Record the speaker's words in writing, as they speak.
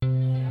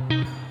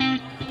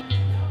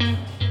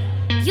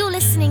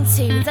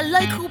to the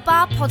Local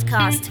Bar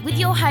Podcast with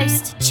your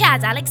host,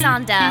 Chad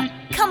Alexander.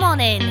 Come on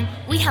in.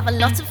 We have a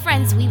lot of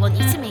friends we want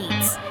you to meet.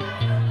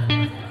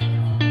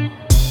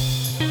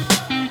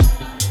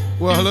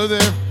 Well, hello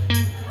there.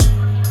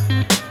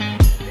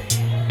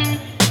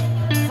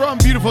 From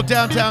beautiful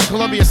downtown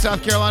Columbia,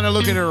 South Carolina,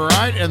 looking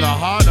right in the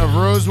heart of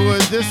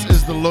Rosewood, this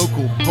is the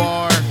Local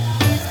Bar.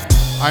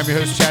 I'm your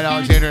host, Chad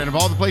Alexander, and of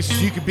all the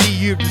places you could be,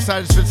 you've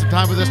decided to spend some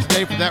time with us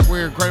today. For that,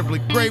 we're incredibly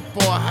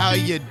grateful. How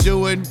you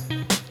doing?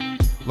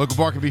 Local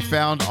Bar can be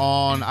found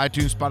on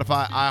iTunes,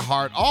 Spotify,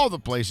 iHeart, all the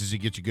places you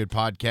get your good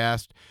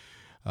podcast.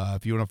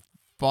 If you want to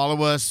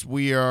follow us,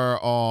 we are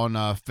on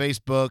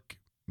Facebook,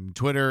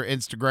 Twitter,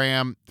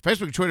 Instagram.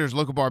 Facebook and Twitter is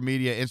Local Bar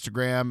Media.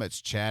 Instagram,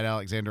 it's Chad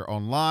Alexander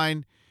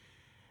Online.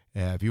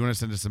 If you want to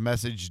send us a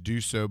message, do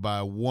so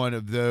by one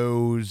of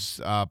those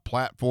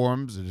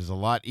platforms. It is a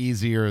lot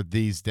easier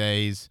these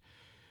days.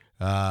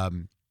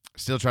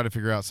 Still trying to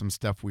figure out some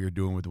stuff we are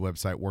doing with the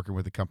website, working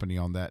with the company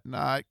on that.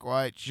 Not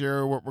quite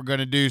sure what we're going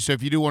to do. So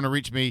if you do want to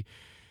reach me,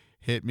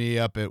 hit me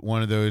up at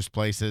one of those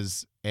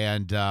places.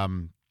 And, got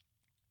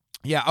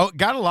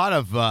a lot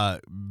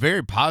of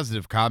very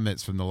positive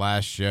comments from the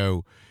last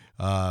show.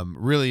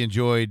 Really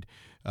enjoyed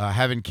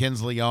having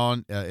Kinsley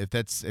on.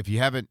 If you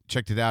haven't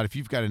checked it out, if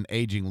you've got an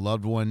aging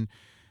loved one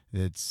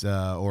that's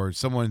or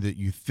someone that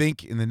you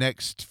think in the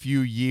next few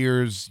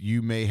years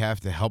you may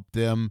have to help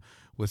them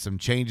with some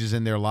changes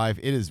in their life,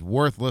 it is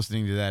worth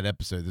listening to that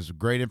episode. There's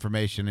great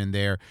information in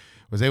there.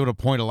 Was able to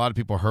point a lot of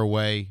people her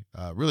way.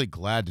 Really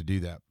glad to do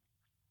that.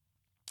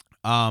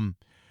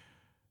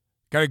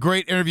 Got a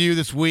great interview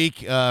this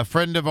week. A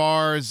friend of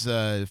ours,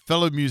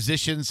 fellow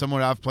musician,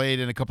 someone I've played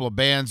in a couple of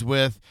bands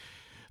with.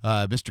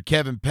 Mr.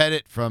 Kevin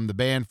Pettit from the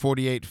band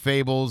 48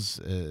 Fables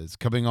is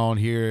coming on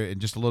here in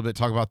just a little bit,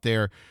 talk about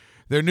their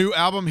new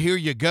album, Here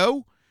You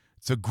Go.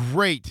 It's a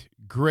great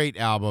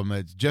album.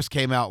 It just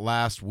came out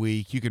last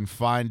week. You can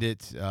find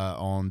it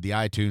on the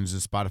iTunes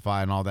and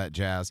Spotify and all that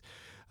jazz.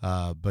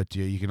 But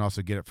you can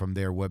also get it from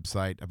their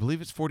website. I believe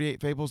it's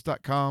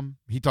 48fables.com.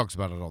 He talks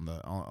about it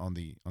on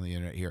the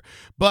internet here.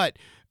 But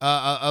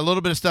a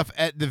little bit of stuff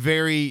at the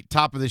very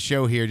top of the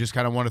show here. Just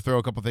kind of want to throw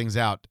a couple things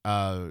out.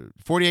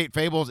 48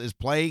 Fables is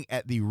playing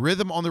at the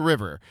Rhythm on the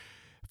River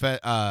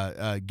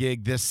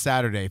gig this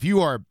Saturday. If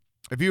you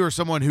are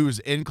someone who is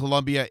in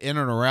Columbia, in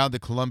and around the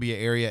Columbia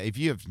area, if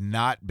you have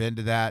not been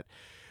to that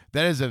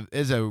is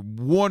a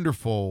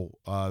wonderful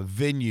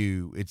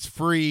venue. It's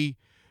free.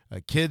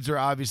 Kids are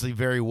obviously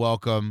very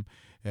welcome.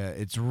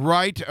 It's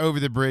right over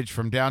the bridge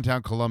from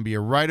downtown Columbia,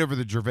 right over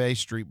the Gervais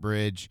Street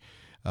Bridge,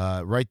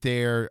 right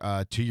there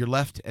to your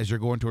left as you're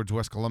going towards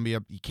West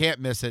Columbia. You can't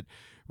miss it.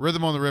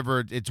 Rhythm on the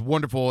River, it's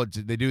wonderful.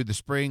 They do the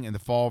spring and the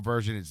fall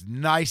version. It's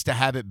nice to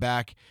have it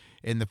back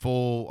in the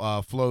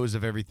full flows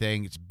of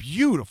everything. It's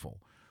beautiful.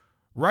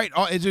 Right,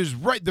 it is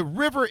right. The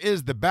river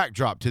is the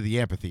backdrop to the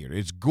amphitheater.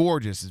 It's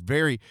gorgeous. It's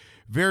very,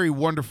 very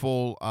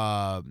wonderful.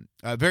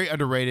 Very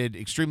underrated.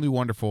 Extremely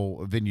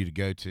wonderful venue to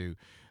go to.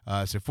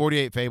 So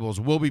 48 Fables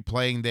will be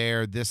playing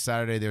there this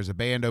Saturday. There's a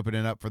band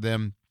opening up for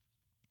them,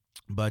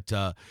 but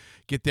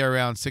get there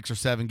around 6 or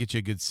 7. Get you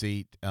a good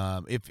seat.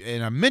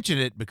 And I mention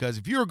it because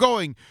if you're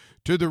going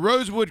to the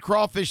Rosewood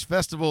Crawfish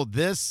Festival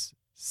this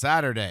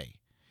Saturday,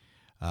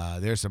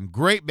 there's some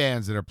great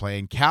bands that are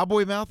playing.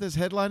 Cowboy Mouth is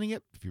headlining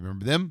it, if you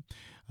remember them.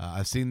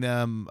 I've seen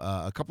them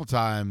a couple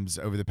times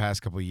over the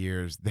past couple of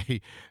years.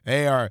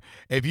 They are,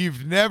 if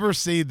you've never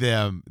seen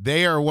them,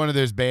 they are one of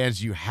those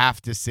bands you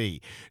have to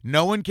see.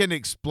 No one can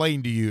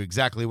explain to you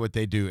exactly what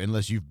they do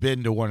unless you've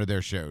been to one of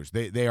their shows.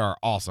 They are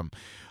awesome.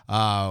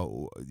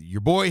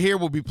 Your boy here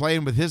will be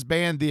playing with his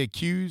band, The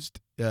Accused,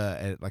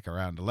 at like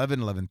around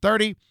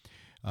 11:30.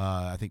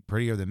 I think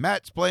Prettier Than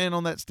Matt's playing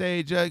on that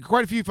stage.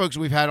 Quite a few folks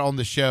we've had on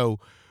the show.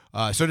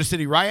 Soda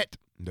City Riot,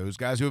 those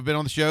guys who have been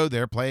on the show,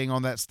 they're playing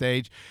on that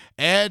stage.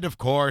 And, of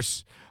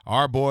course,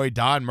 our boy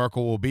Don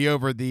Merkel will be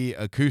over the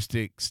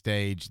acoustic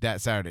stage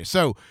that Saturday.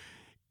 So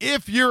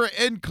if you're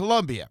in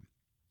Columbia,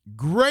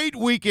 great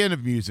weekend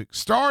of music,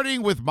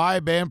 starting with my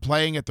band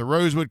playing at the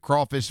Rosewood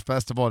Crawfish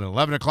Festival at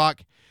 11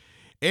 o'clock,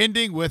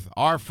 ending with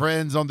our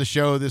friends on the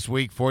show this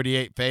week,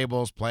 48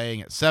 Fables,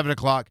 playing at 7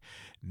 o'clock.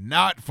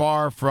 Not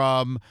far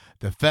from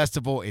the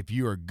festival. If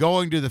you are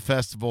going to the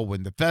festival,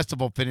 when the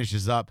festival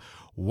finishes up,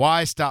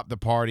 why stop the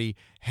party?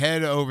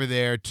 Head over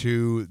there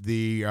to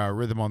the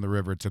Rhythm on the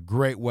River. It's a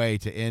great way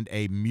to end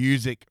a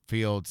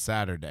music-filled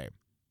Saturday.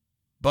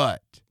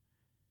 But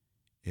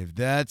if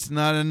that's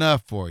not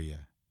enough for you,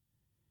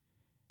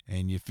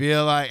 and you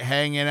feel like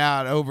hanging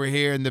out over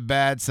here in the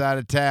bad side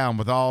of town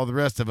with all the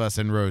rest of us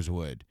in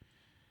Rosewood,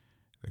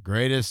 the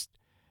greatest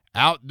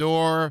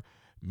outdoor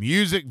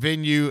music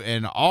venue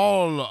in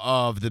all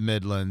of the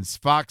Midlands,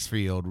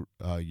 Foxfield,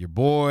 your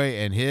boy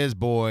and his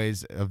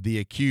boys of The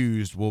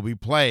Accused will be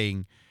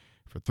playing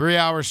for 3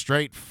 hours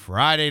straight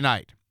Friday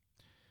night.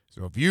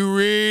 So if you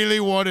really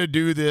want to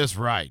do this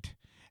right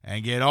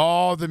and get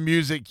all the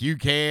music you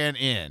can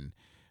in,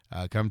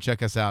 come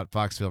check us out,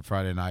 Foxfield,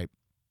 Friday night.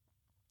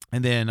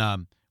 And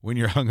then when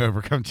you're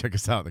hungover, come check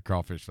us out at the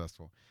Crawfish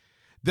Festival.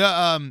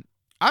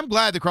 I'm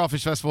glad the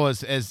Crawfish Festival has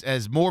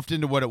morphed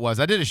into what it was.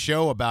 I did a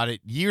show about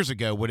it years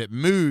ago when it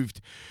moved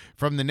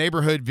from the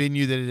neighborhood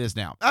venue that it is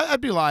now.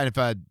 I'd be lying if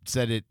I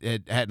said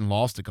it hadn't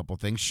lost a couple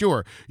of things.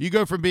 Sure, you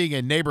go from being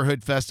a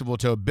neighborhood festival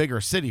to a bigger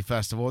city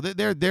festival.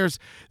 There's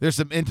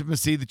some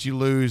intimacy that you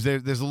lose.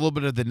 There's a little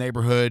bit of the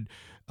neighborhood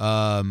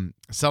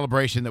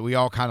celebration that we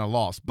all kind of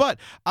lost. But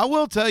I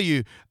will tell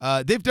you,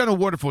 they've done a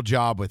wonderful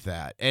job with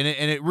that, and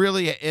it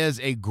really is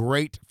a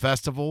great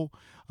festival.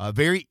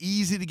 Very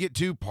easy to get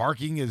to.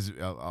 Parking is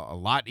a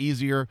lot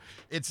easier.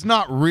 It's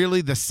not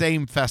really the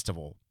same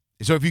festival.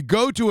 So if you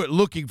go to it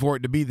looking for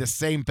it to be the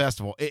same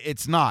festival,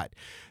 it's not.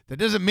 That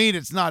doesn't mean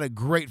it's not a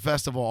great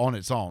festival on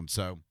its own.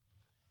 So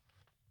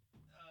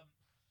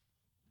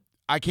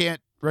I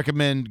can't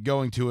recommend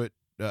going to it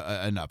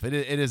enough. It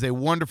is a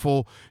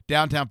wonderful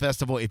downtown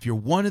festival. If you're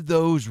one of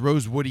those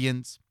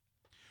Rosewoodians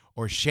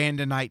or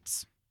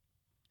Shandonites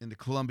in the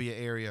Columbia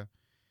area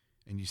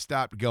and you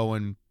stopped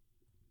going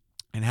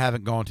and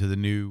haven't gone to the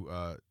new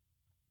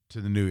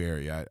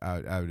area,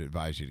 I would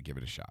advise you to give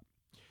it a shot.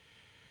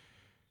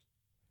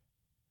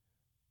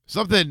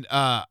 Something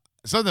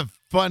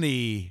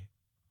funny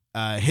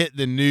hit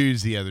the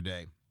news the other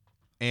day,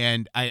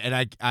 and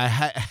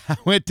I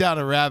went down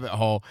a rabbit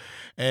hole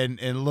and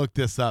looked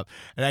this up,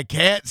 and I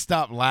can't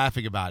stop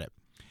laughing about it.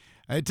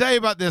 I tell you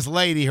about this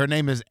lady. Her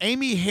name is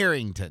Amy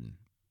Harrington.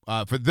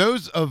 For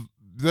those of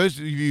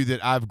you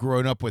that I've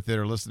grown up with that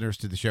are listeners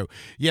to the show,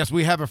 yes,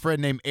 we have a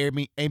friend named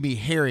Amy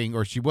Herring,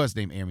 or she was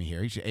named Amy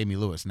Herring. She's Amy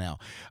Lewis now.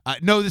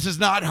 No, this is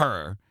not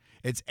her.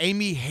 It's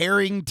Amy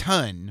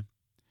Harrington.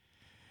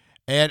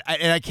 And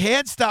I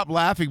can't stop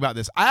laughing about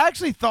this. I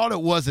actually thought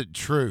it wasn't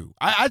true.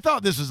 I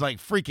thought this was like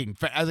freaking.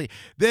 I was like,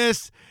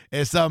 this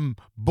is some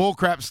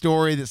bullcrap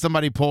story that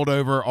somebody pulled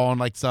over on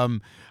like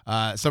some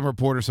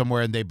reporter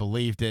somewhere, and they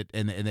believed it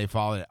and they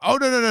followed it. Oh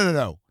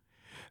no!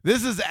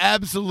 This is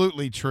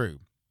absolutely true.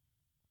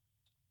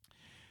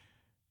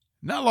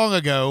 Not long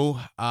ago,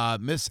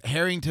 Miss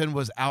Harrington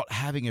was out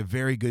having a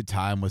very good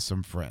time with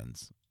some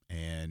friends,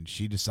 and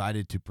she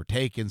decided to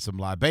partake in some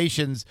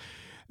libations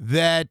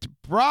that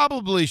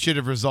probably should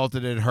have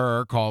resulted in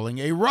her calling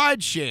a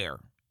rideshare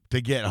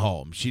to get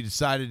home. She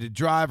decided to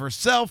drive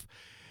herself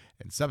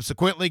and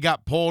subsequently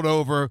got pulled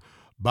over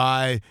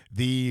by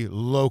the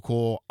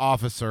local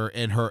officer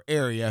in her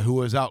area who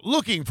was out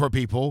looking for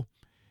people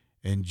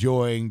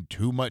enjoying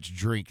too much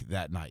drink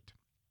that night.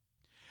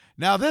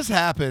 Now, this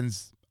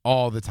happens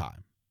all the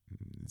time.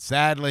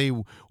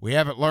 Sadly, we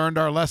haven't learned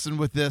our lesson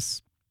with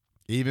this.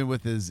 Even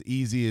with as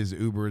easy as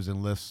Ubers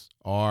and Lyfts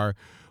are,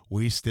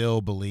 we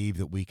still believe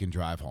that we can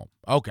drive home.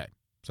 Okay,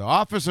 so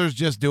officer's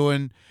just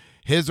doing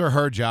his or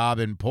her job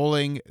and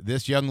pulling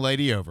this young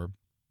lady over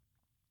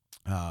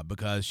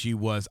because she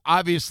was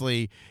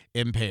obviously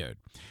impaired.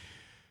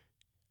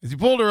 As he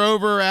pulled her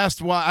over,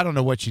 asked why, I don't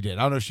know what she did.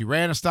 I don't know if she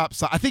ran a stop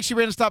sign. I think she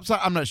ran a stop sign.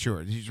 I'm not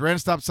sure. She ran a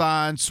stop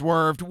sign,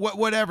 swerved,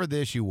 whatever the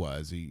issue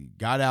was. He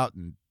got out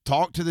and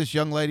talked to this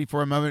young lady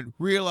for a moment,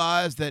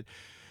 realized that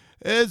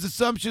his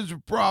assumptions were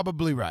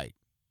probably right.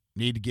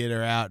 Need to get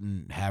her out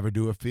and have her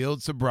do a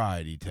field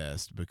sobriety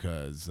test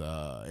because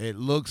it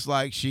looks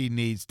like she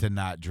needs to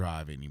not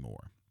drive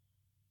anymore.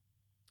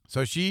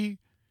 So she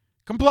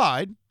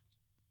complied,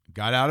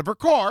 got out of her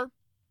car,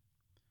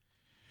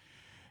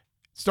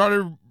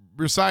 started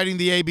reciting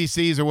the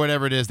ABCs or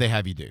whatever it is they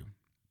have you do.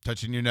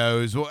 Touching your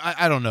nose. Well,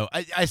 I don't know.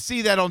 I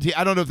see that on TV.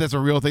 I don't know if that's a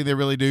real thing they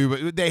really do,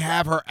 but they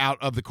have her out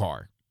of the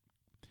car.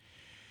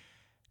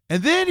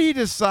 And then he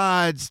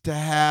decides to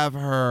have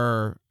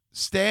her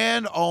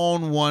stand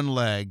on one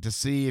leg to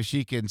see if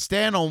she can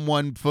stand on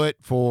one foot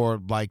for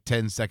like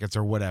 10 seconds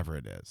or whatever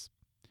it is.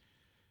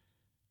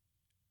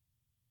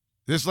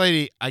 This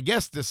lady, I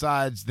guess,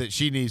 decides that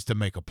she needs to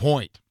make a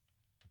point.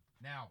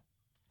 Now,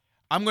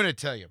 I'm going to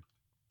tell you,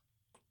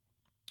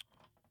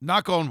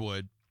 knock on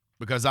wood,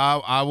 because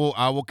I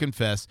will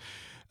confess,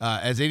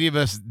 as any of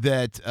us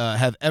that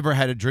have ever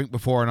had a drink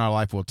before in our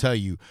life will tell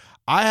you,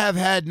 I have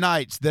had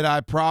nights that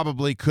I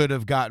probably could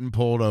have gotten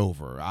pulled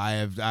over. I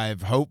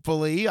have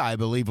hopefully, I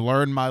believe,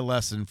 learned my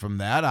lesson from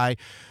that. I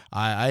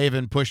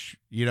even push,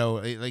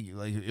 like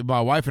my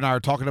wife and I are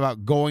talking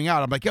about going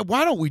out. I'm like, yeah,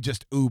 why don't we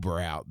just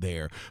Uber out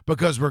there?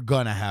 Because we're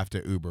going to have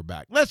to Uber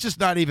back. Let's just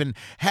not even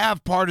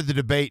have part of the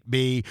debate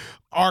be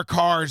our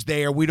car's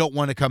there. We don't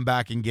want to come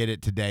back and get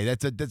it today.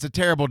 That's a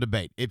terrible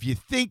debate. If you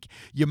think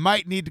you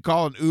might need to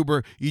call an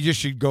Uber, you just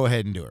should go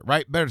ahead and do it,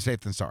 right? Better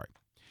safe than sorry.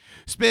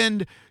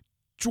 Spend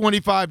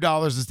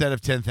 $25 instead of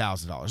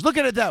 $10,000. Look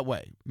at it that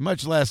way.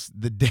 Much less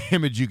the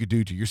damage you could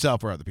do to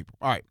yourself or other people.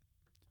 All right.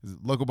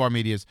 Local Bar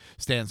Media's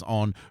stance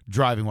on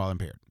driving while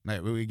impaired.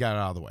 We got it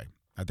out of the way.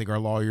 I think our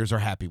lawyers are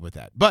happy with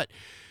that. But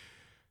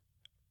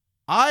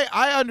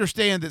I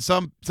understand that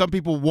some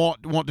people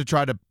want to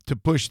try to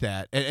push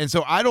that. And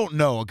so I don't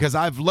know, because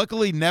I've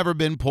luckily never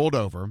been pulled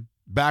over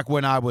back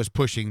when I was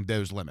pushing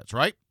those limits,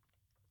 right?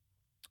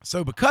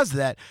 So because of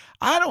that,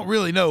 I don't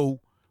really know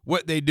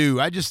what they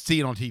do. I just see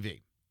it on TV.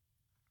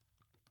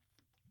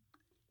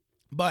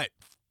 But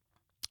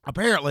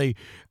apparently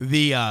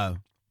the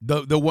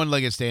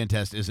one-legged stand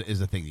test is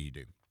a thing that you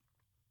do.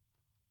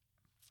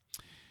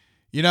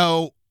 You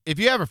know, if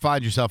you ever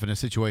find yourself in a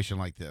situation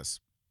like this,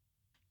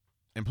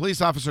 and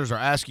police officers are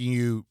asking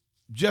you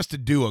just to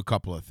do a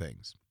couple of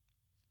things,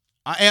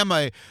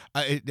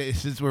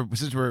 since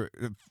we're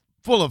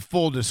full of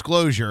full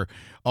disclosure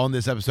on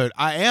this episode,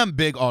 I am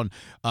big on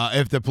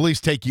if the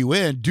police take you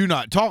in, do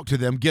not talk to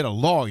them, get a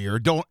lawyer.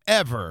 Don't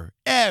ever,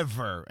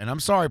 and I'm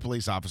sorry,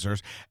 police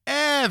officers,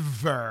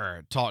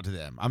 ever talk to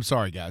them. I'm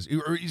sorry, guys.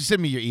 Or you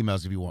send me your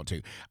emails if you want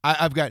to.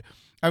 I've got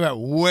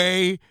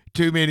way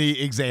too many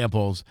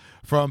examples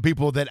from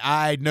people that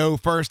I know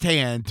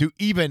firsthand to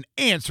even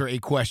answer a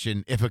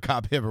question if a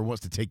cop ever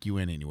wants to take you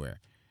in anywhere.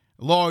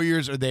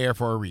 Lawyers are there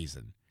for a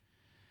reason.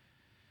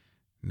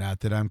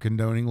 Not that I'm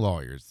condoning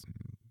lawyers.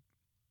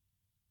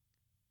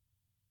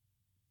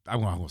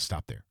 I'm going to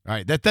stop there. All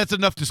right, that's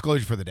enough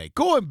disclosure for the day.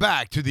 Going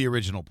back to the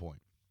original point.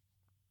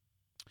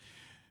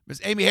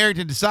 Miss Amy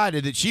Harrington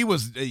decided that she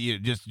was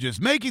just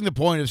making the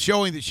point of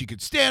showing that she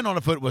could stand on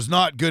a foot was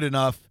not good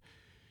enough.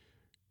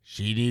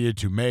 She needed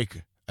to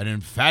make an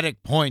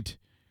emphatic point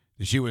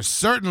that she was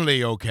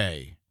certainly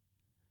okay.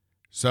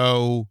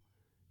 So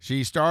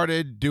she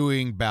started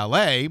doing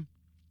ballet.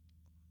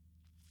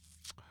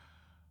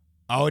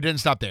 Oh, it didn't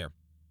stop there.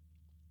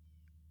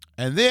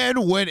 And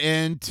then went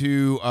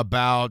into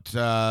about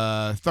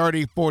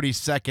 30, 40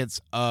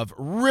 seconds of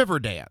river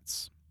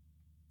dance.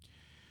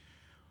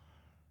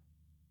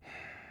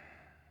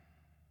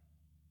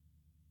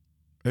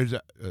 There's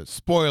a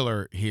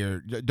spoiler here.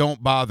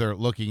 Don't bother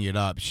looking it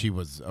up. She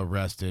was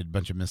arrested, a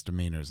bunch of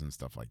misdemeanors and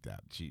stuff like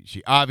that.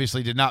 She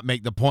obviously did not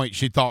make the point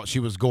she thought she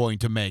was going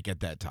to make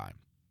at that time.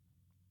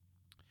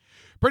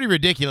 Pretty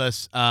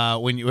ridiculous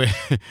when you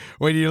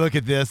look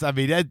at this. I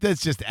mean,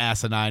 that's just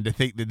asinine to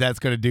think that that's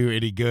going to do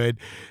any good.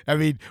 I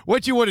mean,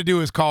 what you want to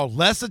do is call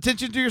less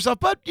attention to yourself.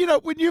 But,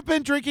 when you've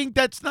been drinking,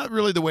 that's not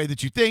really the way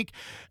that you think.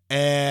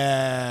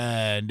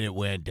 And it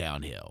went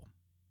downhill.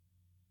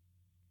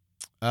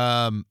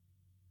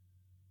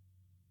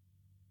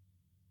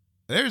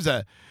 There's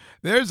a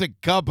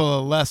couple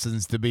of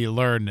lessons to be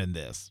learned in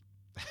this.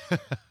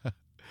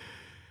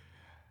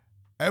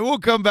 And we'll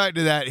come back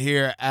to that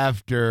here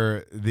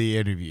after the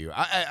interview.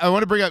 I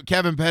want to bring up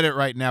Kevin Pettit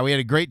right now. We had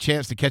a great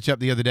chance to catch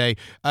up the other day.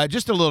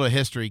 Just a little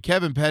history.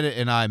 Kevin Pettit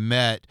and I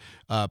met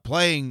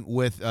playing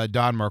with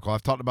Don Merkel.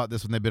 I've talked about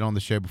this when they've been on the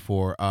show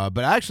before.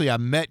 But actually, I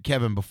met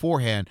Kevin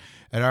beforehand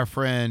at our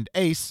friend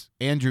Ace,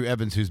 Andrew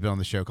Evans, who's been on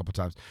the show a couple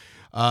times.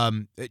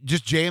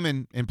 Just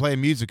jamming and playing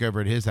music over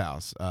at his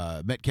house.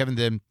 Met Kevin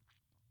then.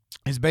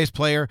 His bass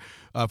player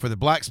for the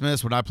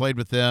Blacksmiths when I played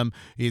with them.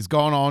 He's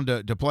gone on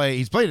to play.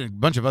 He's played in a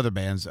bunch of other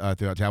bands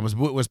throughout town.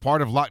 Was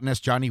part of Loch Ness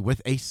Johnny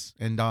with Ace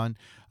and Don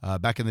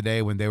back in the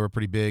day when they were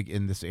pretty big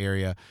in this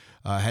area.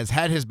 Has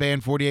had his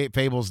band 48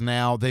 Fables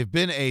now. They've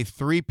been a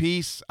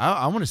three-piece,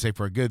 I want to say,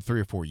 for a good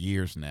 3 or 4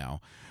 years now.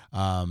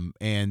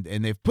 And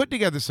they've put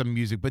together some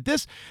music. But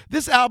this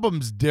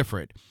album's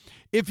different.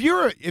 If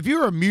you're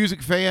a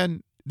music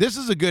fan, this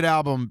is a good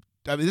album.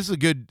 I mean, this is a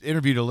good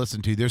interview to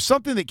listen to. There's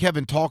something that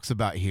Kevin talks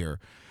about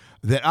here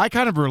that I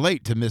kind of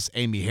relate to Miss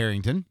Amy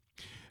Harrington,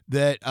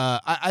 that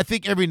I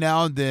think every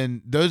now and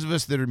then those of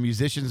us that are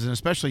musicians, and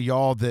especially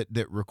y'all that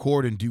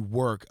record and do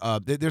work,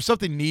 there's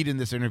something neat in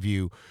this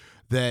interview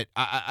that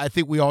I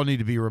think we all need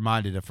to be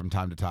reminded of from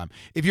time to time.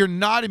 If you're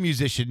not a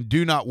musician,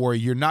 do not worry.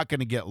 You're not going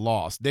to get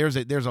lost. There's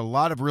a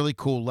lot of really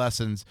cool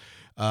lessons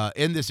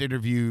in this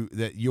interview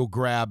that you'll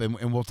grab,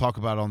 and we'll talk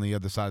about on the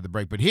other side of the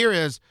break. But here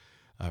is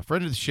a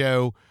friend of the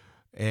show,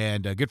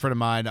 and a good friend of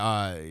mine,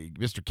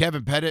 Mr.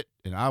 Kevin Pettit,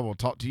 and I will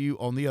talk to you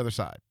on the other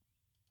side.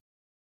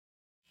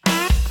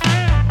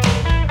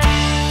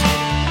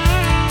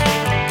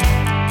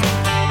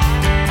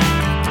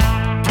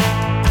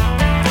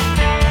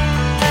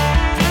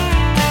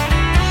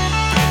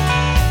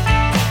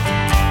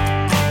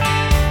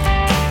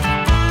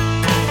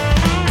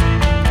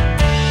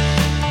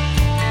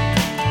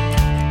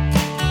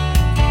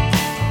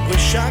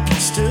 Wish I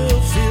could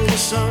still feel the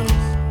sun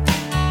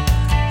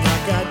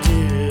like I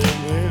did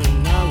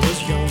when I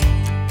was young.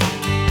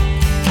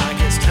 I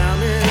guess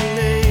time and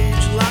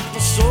age lie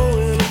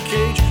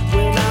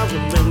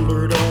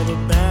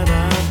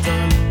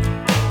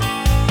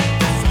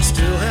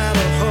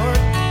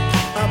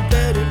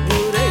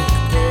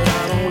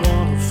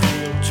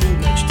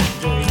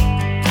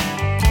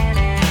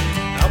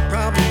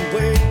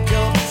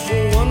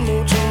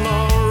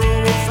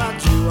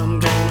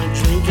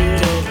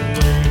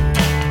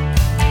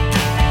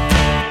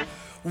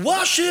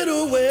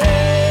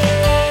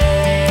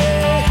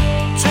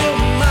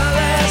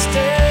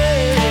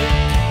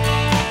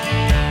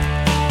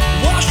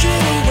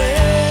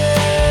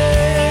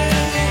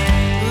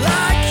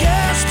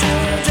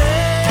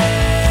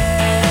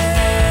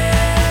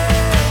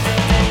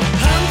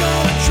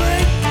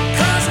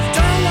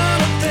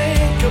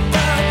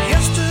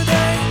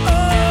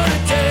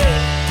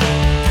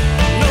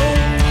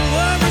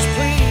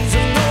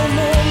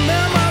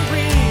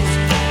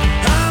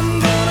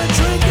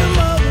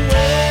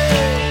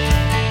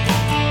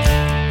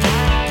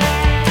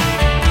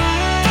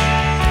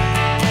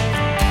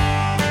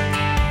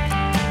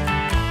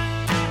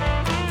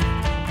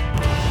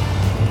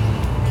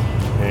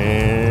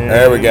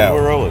There we go.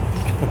 We're rolling.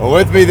 Well,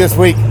 with me this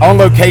week on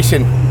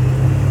location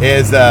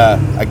is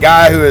a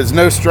guy who is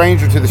no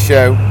stranger to the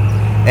show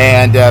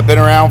and been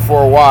around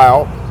for a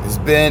while. Has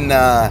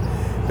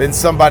been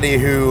somebody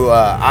who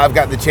I've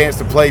gotten the chance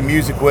to play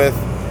music with,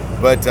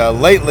 but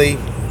lately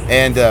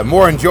and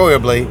more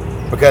enjoyably,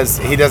 because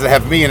he doesn't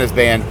have me in his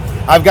band,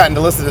 I've gotten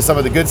to listen to some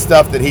of the good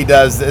stuff that he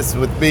does. This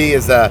with me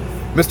is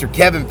Mr.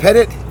 Kevin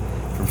Pettit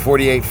from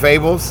 48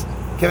 Fables.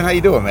 Kevin, how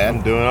you doing, man?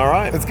 I'm doing all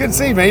right. It's good to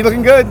see you, man. You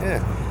looking good?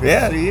 Yeah. Good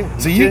Yeah. to see you.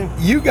 So You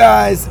you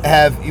guys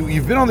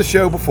you've been on the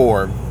show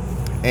before,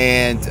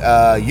 and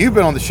you've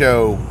been on the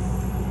show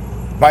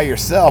by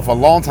yourself a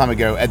long time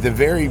ago at the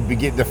very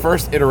beginning, the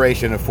first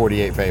iteration of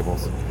 48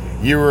 Fables.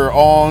 You were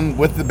on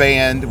with the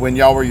band when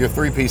y'all were your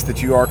three-piece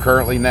that you are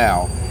currently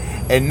now.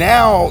 And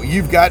now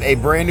you've got a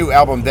brand new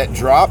album that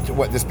dropped,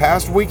 this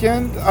past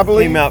weekend, I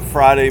believe? Came out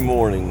Friday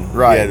morning.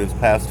 Right. Yeah, this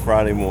past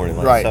Friday morning,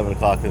 like Right. 7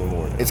 o'clock in the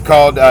morning. It's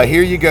called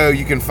Here You Go.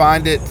 You can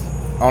find it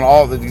on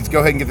just go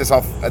ahead and get this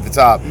off at the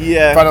top.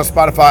 Yeah. Find it on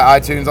Spotify,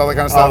 iTunes, all that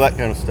kind of stuff? All that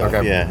kind of stuff.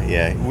 Okay.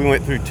 Yeah. We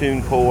went through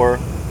TuneCore,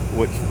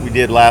 which we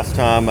did last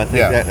time. I think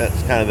Yeah.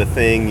 that's kind of the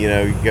thing.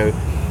 You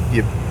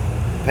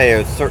pay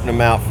a certain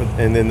amount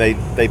and then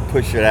they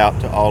push it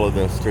out to all of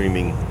the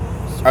streaming.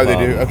 Oh, they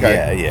do?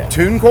 Okay. Yeah.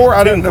 TuneCore?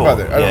 I don't know about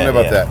TuneCore. that. I don't know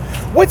about that.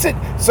 What's it?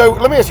 So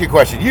let me ask you a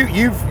question.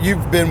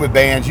 You've been with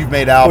bands. You've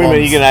made Wait albums. a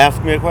minute, you gonna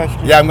ask me a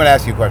question? Yeah, I'm going to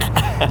ask you a question.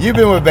 You've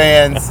been with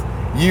bands.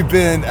 You've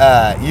been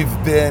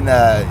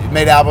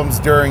made albums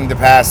during the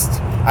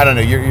past. I don't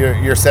know.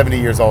 You're 70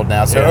 years old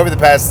now. So Yeah. over the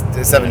past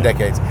 7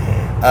 decades,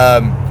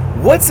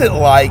 what's it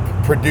like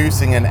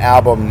producing an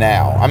album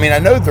now? I mean, I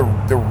know the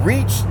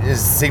reach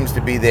seems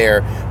to be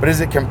there, but is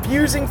it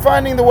confusing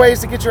finding the ways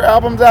to get your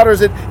albums out, or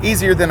is it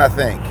easier than I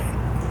think?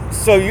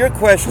 So your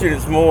question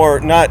is more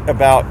not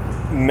about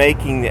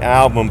making the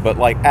album, but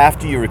like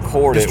after you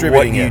record it, what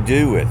Distributing you it.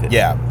 do with it.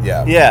 Yeah.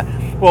 Yeah.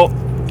 Well,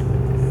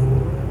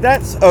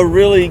 that's a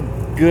really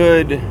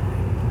good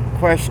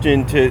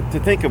question to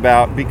think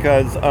about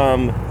because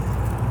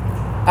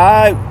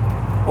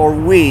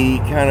we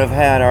kind of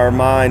had our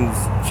minds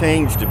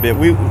changed a bit.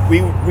 We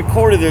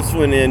recorded this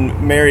one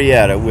in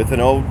Marietta with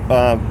an old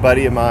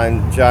buddy of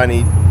mine,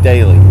 Johnny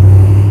Daly.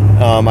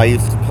 I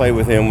used to play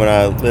with him when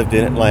I lived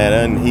in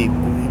Atlanta, and he's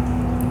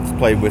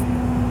played with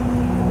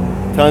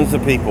tons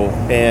of people,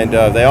 and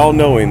they all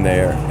know him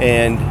there.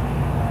 And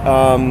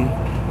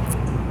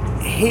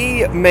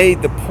he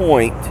made the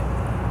point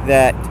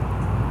that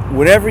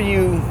whenever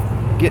you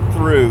get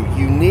through,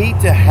 you need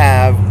to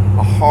have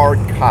a hard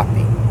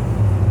copy.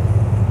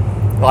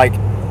 Like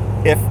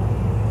if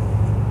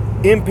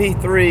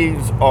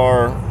MP3s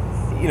are,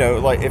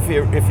 like if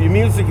your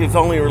music is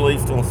only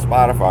released on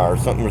Spotify or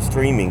something with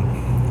streaming,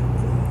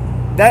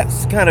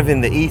 that's kind of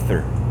in the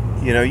ether.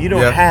 You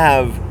don't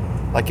have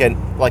like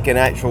an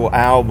actual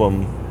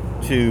album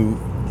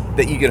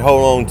that you could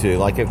hold on to.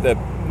 Like if the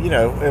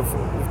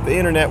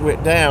internet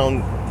went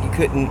down,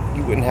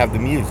 you wouldn't have the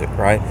music,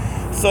 right?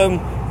 So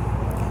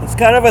it's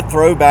kind of a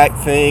throwback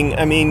thing.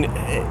 I mean,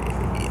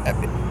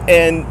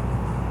 and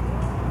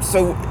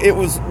so it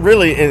was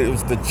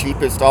the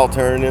cheapest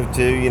alternative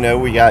to,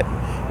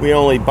 we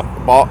only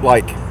bought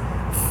like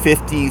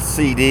 50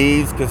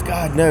 CDs because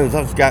God knows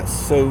I've got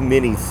so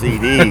many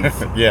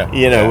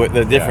CDs. With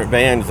the different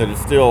bands that are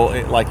still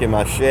like in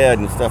my shed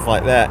and stuff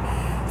like that.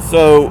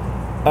 So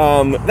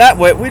that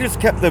way we just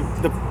kept the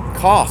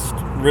cost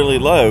really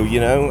low,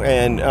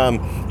 and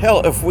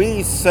hell, if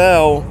we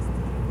sell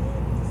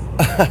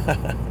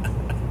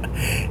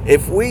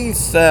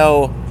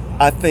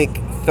I think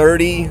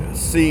 30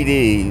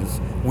 CDs,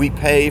 we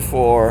pay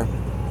for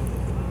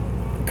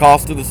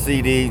cost of the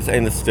CDs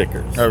and the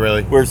stickers. Oh,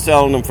 really? We're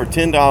selling them for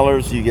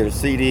 $10. You get a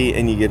CD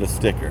and you get a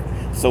sticker.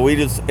 So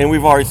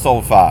we've already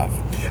sold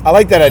 5. I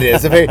like that idea.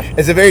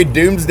 It's a very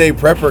doomsday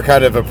prepper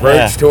kind of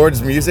approach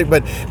towards music.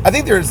 But I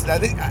think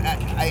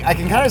I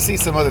can kind of see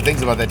some other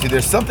things about that too.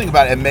 There's something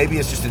about it, and maybe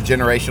it's just a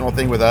generational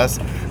thing with us,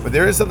 but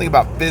there is something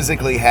about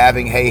physically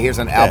having, hey, here's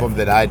an album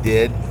that I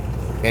did.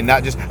 And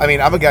not just,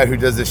 I'm a guy who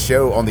does this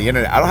show on the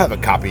internet. I don't have a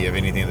copy of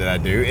anything that I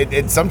do.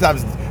 It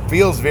sometimes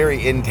feels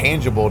very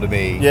intangible to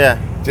me.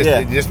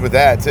 Just with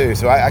that too.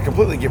 So I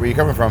completely get where you're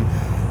coming from.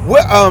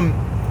 What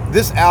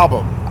this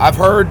album, I've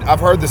heard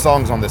the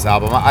songs on this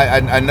album.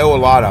 I know a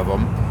lot of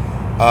them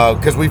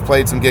because we've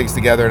played some gigs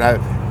together.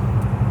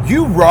 And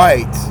you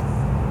write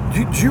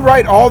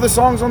all the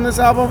songs on this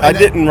album? I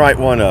didn't write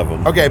one of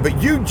them. Okay,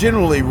 but you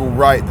generally will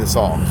write the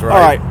songs, right?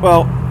 All right.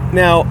 Well,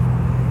 now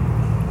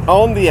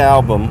on the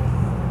album,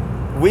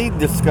 we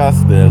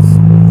discussed this.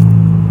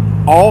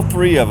 All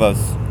 3 of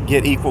us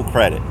get equal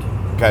credit.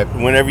 Okay.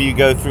 Whenever you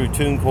go through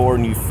TuneCore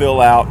and you fill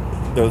out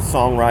the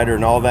songwriter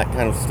and all that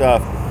kind of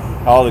stuff,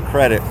 all the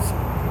credits,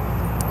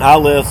 I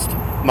list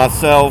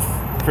myself,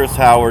 Chris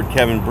Howard,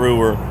 Kevin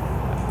Brewer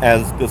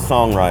as the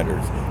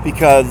songwriters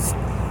because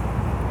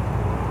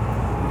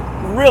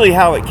really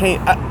how it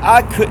came,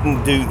 I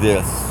couldn't do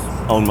this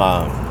on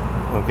my own,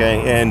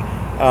 okay? And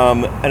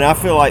I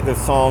feel like the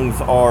songs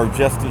are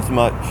just as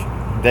much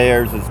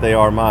theirs as they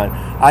are mine.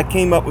 I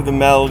came up with the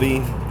melody,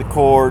 the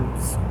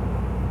chords,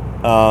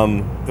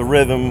 the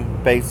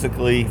rhythm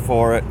basically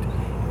for it,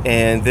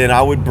 and then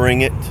I would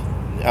bring it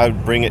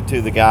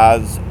to the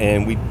guys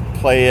and we'd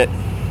play it,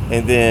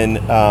 and then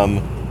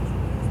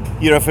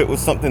if it was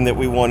something that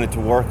we wanted to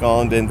work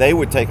on, then they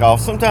would take off.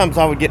 Sometimes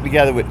I would get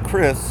together with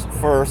Chris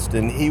first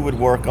and he would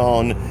work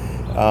on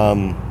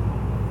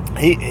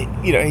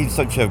he's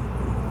such a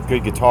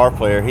good guitar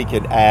player, he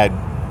could add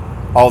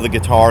all the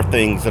guitar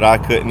things that I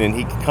couldn't, and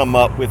he could come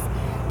up with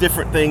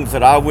different things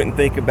that I wouldn't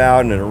think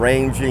about and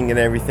arranging and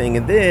everything,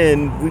 and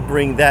then we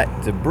bring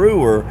that to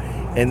Brewer,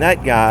 and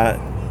that guy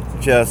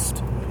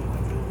just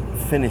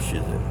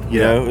finishes it. You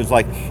know, it's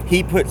like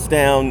he puts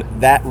down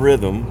that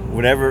rhythm,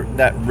 whatever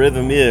that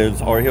rhythm is,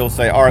 or he'll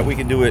say, all right, we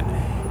can do it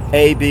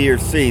A, B, or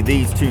C,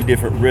 these two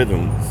different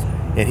rhythms,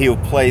 and he'll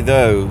play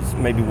those,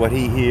 maybe what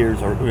he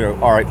hears, or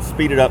all right,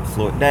 speed it up,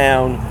 slow it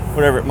down,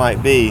 whatever it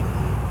might be,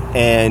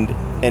 and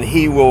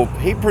he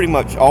pretty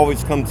much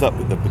always comes up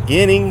with the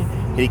beginning,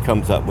 he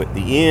comes up with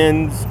the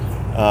ends.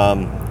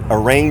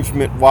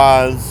 Arrangement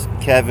wise,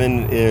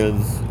 Kevin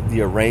is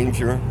the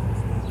arranger,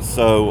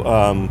 so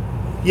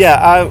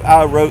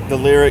I wrote the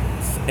lyrics,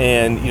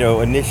 and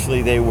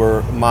initially they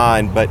were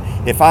mine, but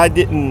if I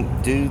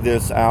didn't do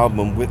this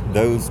album with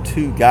those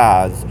two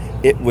guys,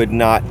 it would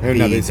not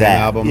be that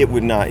album. It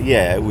would not.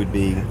 Yeah, it would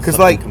be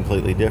something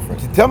completely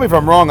different. Tell me if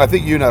I'm wrong. I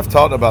think you and I've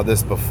talked about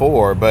this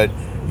before, but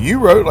you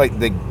wrote like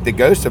the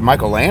Ghost of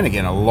Michael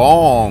Lanigan a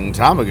long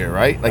time ago,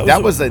 right? Like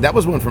that was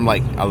one from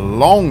like a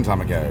long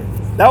time ago.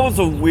 That was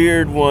a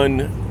weird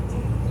one.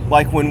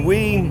 Like when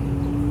we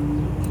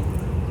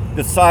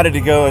decided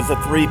to go as a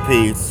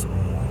 3-piece,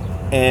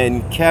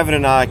 and Kevin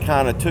and I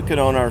kind of took it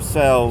on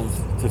ourselves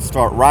to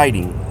start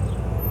writing.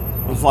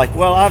 I was like,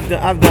 well, I've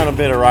done a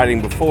bit of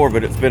writing before,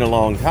 but it's been a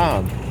long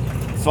time,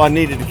 so I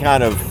needed to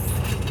kind of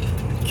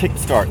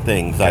kickstart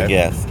things, I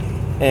guess.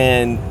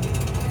 And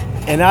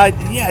then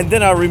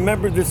I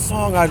remembered this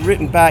song I'd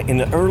written back in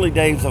the early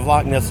days of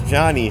Loch Ness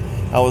Johnny.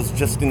 I was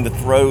just in the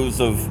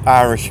throes of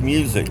Irish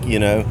music,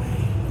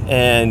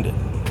 and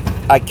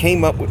I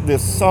came up with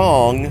this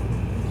song,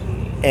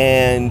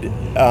 and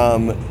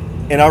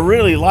I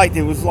really liked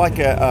it. It was like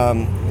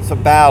it's a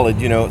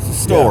ballad, it's a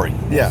story.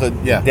 It's a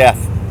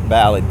death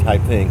ballad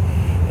type thing.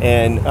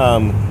 And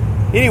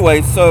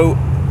anyway, so,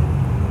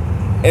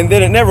 and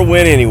then it never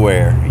went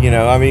anywhere.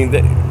 I mean,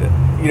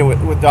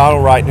 with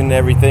Donald writing and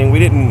everything, we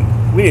didn't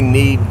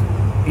need,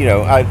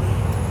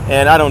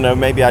 and I don't know,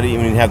 maybe I didn't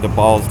even have the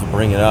balls to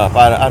bring it up.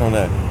 I don't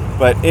know.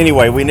 But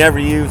anyway, we never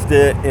used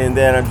it, and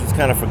then I just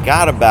kind of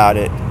forgot about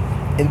it.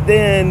 And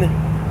then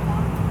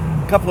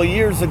a couple of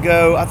years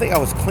ago, I think I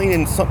was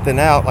cleaning something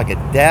out, like a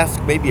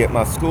desk, maybe at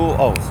my school.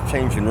 I was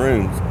changing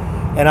rooms.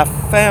 And I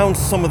found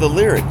some of the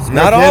lyrics.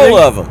 Not all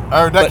of them,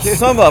 but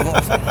some of them.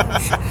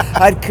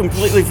 I'd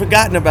completely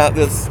forgotten about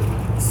this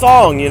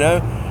song,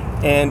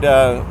 And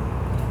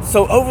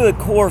so over the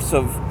course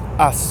of,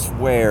 I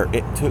swear,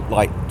 it took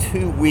like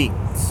 2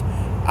 weeks.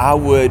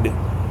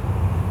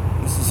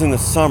 This was in the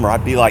summer,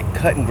 I'd be like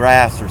cutting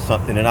grass or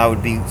something, and I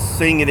would be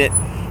singing it,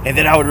 and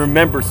then I would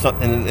remember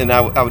something, and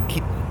I would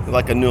keep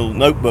like a little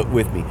notebook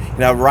with me,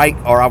 and I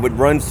would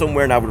run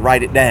somewhere and I would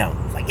write it down.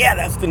 It's like, yeah,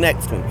 that's the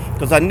next one,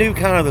 because I knew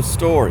kind of the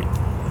story,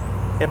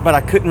 but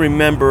I couldn't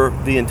remember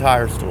the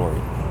entire story.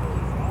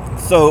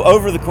 So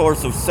over the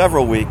course of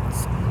several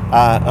weeks,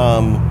 I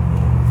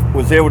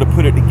was able to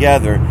put it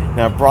together,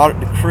 and I brought it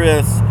to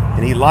Chris,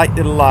 and he liked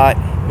it a lot,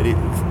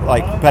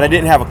 but I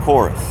didn't have a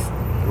chorus.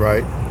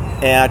 Right.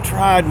 And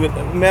I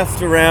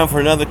messed around for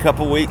another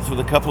couple weeks with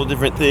a couple of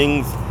different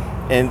things,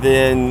 and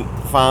then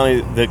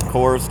finally the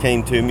chorus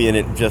came to me, and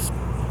it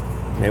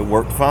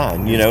worked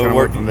fine. It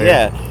worked from there.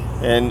 Yeah,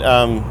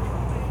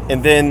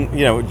 and then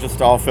it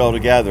just all fell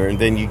together, and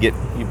then you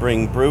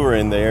bring Brewer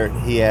in there.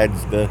 He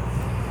adds the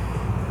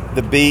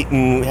beat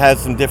and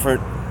has some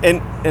different,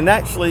 and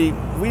actually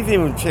we've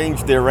even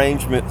changed the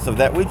arrangements of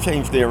that. We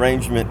changed the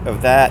arrangement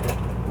of that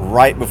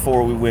right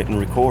before we went and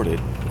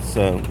recorded,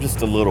 so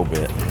just a little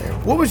bit.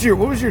 What was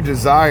your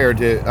desire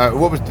to?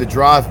 What was the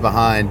drive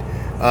behind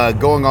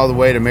going all the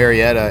way to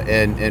Marietta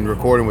and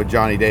recording with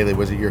Johnny Daly?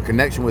 Was it your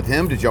connection with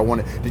him? Did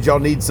y'all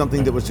need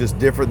something that was just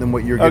different than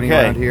what you're getting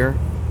around here?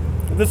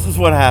 This is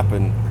what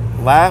happened.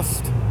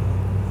 Last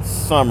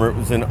summer, it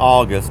was in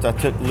August, I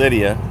took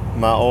Lydia,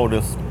 my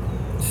oldest,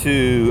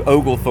 to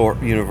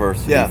Oglethorpe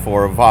University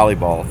for a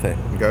volleyball thing.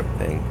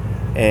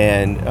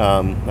 And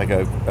like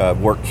a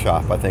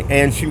workshop, I think.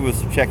 And she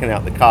was checking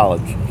out the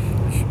college.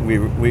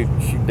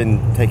 She'd been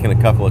taking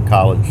a couple of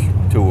college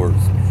tours.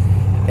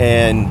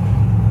 And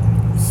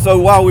so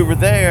while we were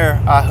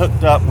there, I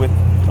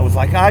was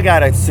like, I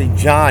gotta see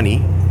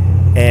Johnny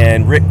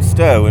and Rick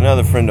Stowe,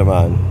 another friend of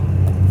mine.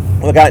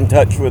 Well, I got in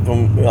touch with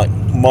them like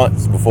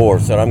months before,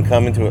 said, I'm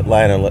coming to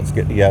Atlanta, let's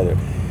get together.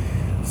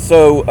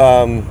 So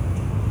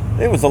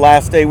it was the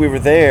last day we were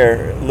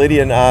there.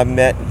 Lydia and I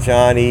met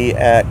Johnny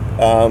at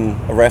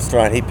a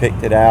restaurant. He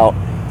picked it out.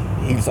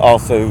 He's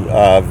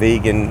also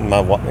vegan.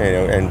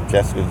 And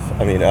Jessica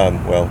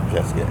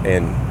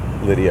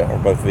and Lydia are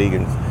both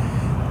vegans.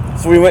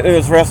 So we went to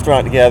this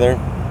restaurant together,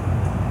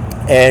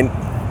 and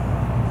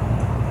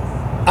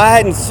I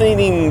hadn't seen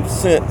him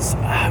since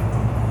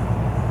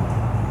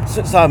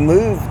I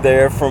moved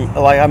there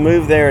I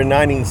moved there in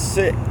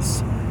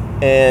 96,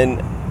 and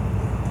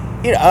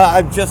he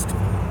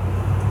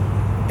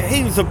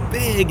was a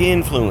big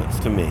influence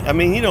to me. I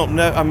mean, you don't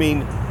know,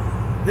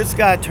 this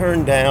guy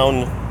turned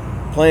down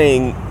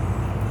playing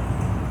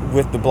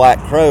with the Black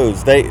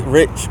Crowes.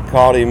 Rich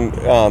called him,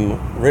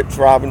 Rich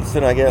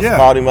Robinson, I guess,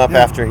 called him up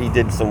after he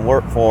did some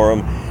work for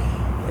him,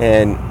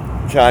 and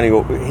Johnny,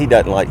 he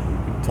doesn't like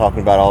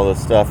talking about all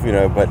this stuff,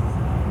 but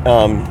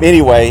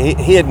anyway,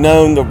 he had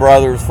known the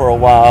brothers for a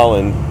while,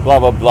 and blah,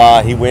 blah,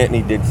 blah. He went and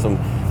he did some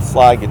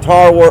slide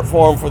guitar work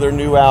for them for their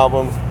new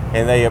album,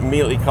 and they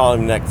immediately called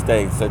him the next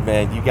day and said,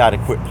 man, you got to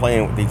quit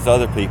playing with these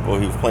other people.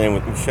 He was playing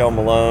with Michelle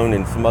Malone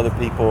and some other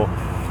people,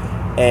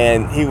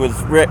 and he was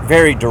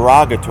very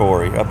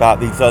derogatory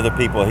about these other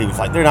people. He was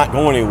like, they're not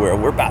going anywhere.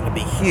 We're about to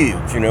be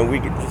huge. We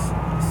could just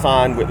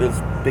sign with this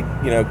big,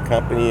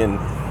 company, and,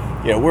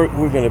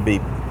 we're going to be,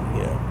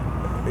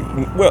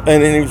 well,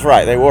 and then he was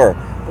right, they were.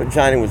 But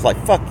Johnny was like,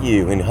 fuck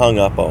you, and hung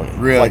up on him.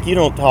 Really? Like, you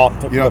don't talk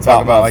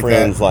about my like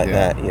friends that? like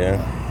that, Yeah.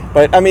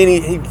 But,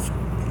 he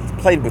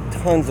played with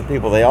tons of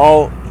people. They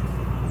all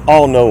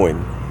know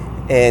him.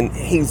 And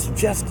he's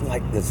just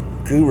like this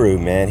guru,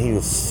 man. He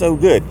was so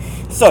good.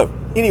 So,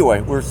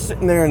 anyway, we're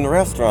sitting there in the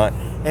restaurant,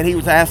 and he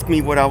was asking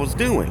me what I was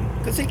doing.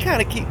 Because he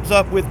kind of keeps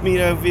up with me,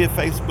 via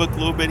Facebook a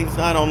little bit. He's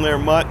not on there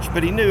much,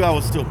 but he knew I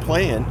was still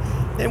playing.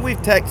 And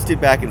we've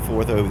texted back and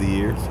forth over the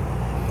years.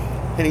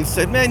 And he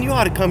said, man, you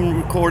ought to come and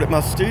record at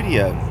my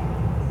studio.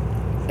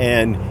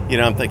 And,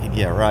 I'm thinking,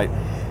 yeah, right.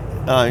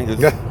 He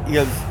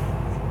goes,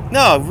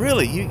 no,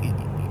 really,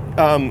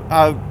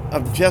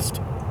 I've just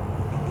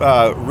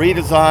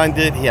redesigned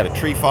it. He had a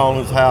tree fall in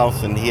his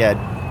house, and he had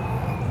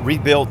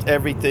rebuilt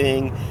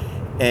everything.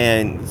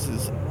 And he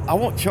says, I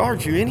won't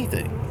charge you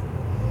anything.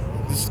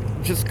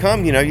 Just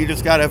come, you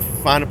just got to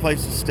find a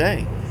place to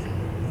stay.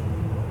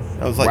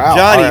 I was like, wow,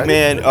 Johnny, right,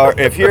 man, or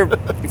if you're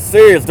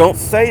serious, don't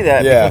say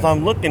that, because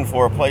I'm looking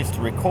for a place to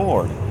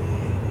record.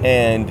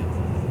 And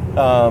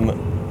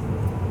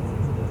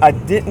I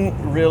didn't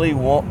really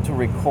want to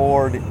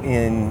record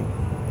in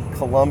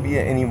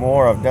Columbia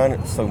anymore. I've done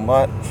it so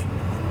much.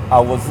 I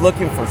was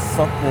looking for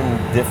something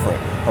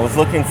different. I was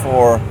looking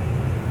for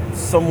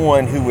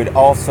someone who would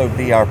also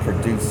be our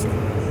producer,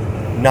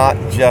 not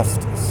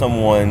just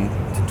someone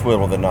to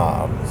twiddle the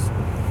knobs.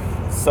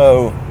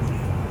 So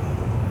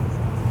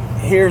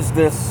here's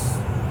this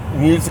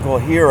musical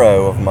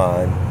hero of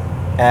mine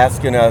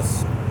asking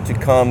us to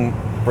come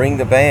bring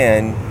the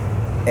band,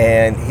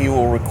 and he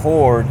will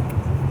record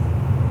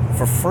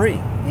for free,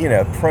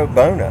 pro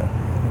bono.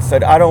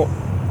 Said,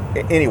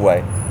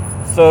 anyway.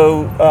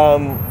 So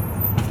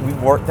we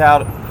worked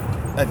out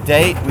a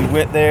date. We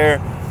went there,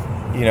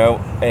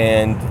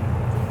 and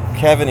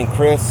Kevin and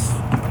Chris,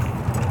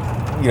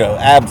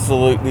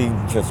 absolutely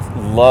just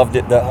loved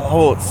it. The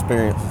whole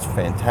experience was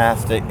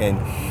fantastic, and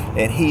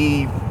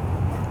he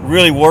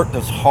really worked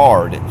us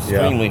hard,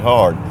 extremely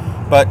hard.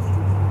 But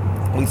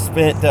we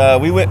spent,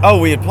 we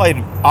had played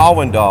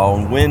Allendale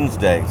on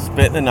Wednesday,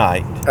 spent the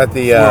night. At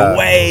the,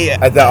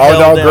 at the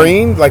Allendale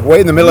Green? Like way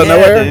in the middle of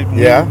nowhere? Dude,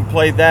 we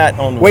played that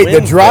on Wednesday.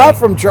 The drive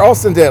from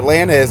Charleston to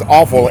Atlanta is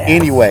awful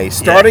anyway.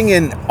 Starting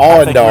in Allendale.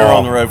 I think we were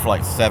on the road for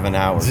like 7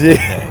 hours.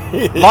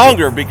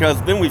 Longer,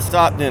 because then we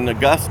stopped in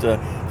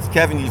Augusta.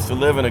 Kevin used to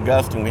live in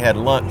Augusta, and we had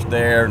lunch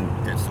there and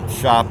did some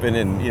shopping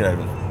and,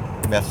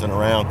 messing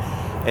around.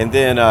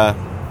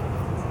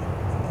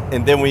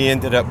 And then we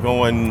ended up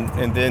going,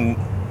 and then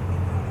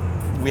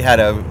we had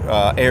a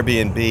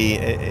Airbnb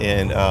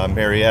in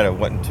Marietta,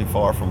 wasn't too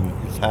far from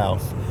his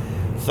house.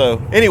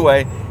 So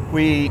anyway,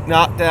 we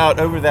knocked out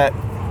over that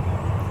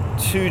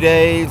 2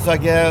 days, I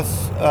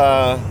guess.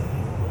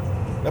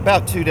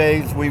 About 2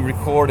 days, we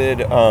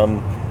recorded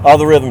all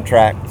the rhythm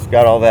tracks,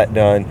 got all that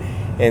done,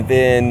 and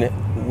then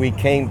we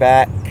came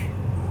back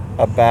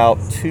about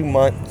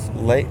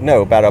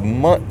about a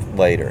month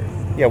later.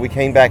 Yeah, we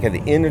came back at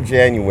the end of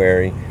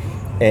January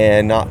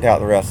and knocked out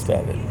the rest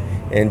of it.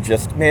 And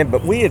just, man,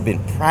 but we had been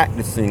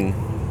practicing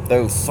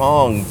those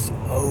songs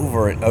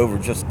over and over,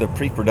 just the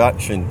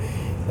pre-production.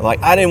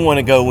 Like, I didn't want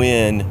to go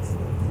in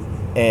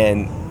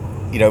and,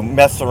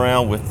 mess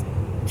around with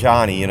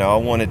Johnny. I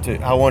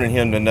wanted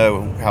him to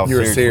know how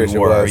serious we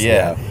were.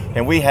 Yeah.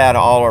 And we had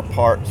all our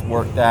parts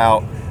worked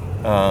out.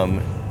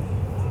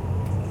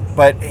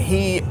 But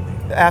he,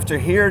 after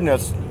hearing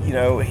us,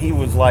 he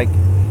was like,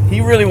 he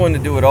really wanted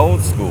to do it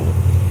old school.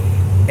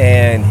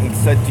 And he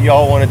said, do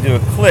y'all want to do a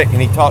click? And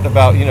he talked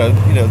about,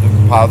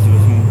 the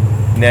positives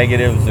and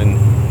negatives. And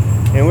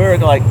we were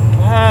like,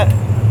 what?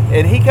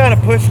 And he kind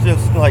of pushed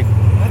us like,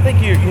 I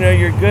think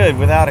you're good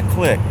without a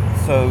click.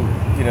 So,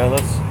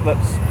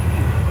 let's,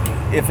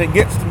 if it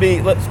gets to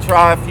be, let's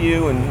try a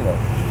few.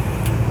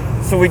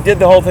 And, so we did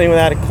the whole thing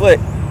without a click.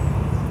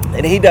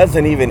 And he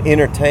doesn't even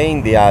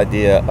entertain the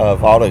idea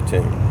of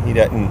auto-tune. He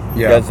doesn't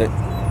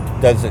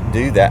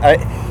do that.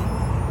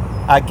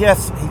 I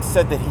guess he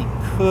said that he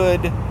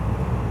could,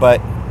 but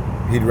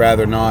he'd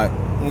rather not.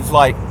 He's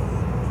like,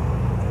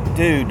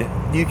 dude,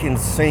 you can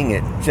sing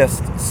it,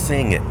 just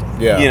sing it.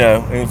 Yeah. You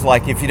know, it was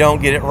like, if you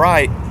don't get it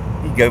right,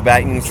 you go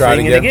back and Try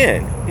sing it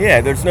again.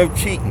 Yeah, there's no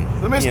cheating.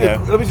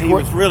 He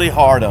was really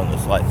hard on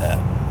us like that.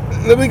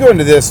 Let me go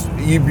into this.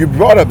 You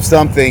brought up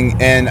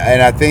something, and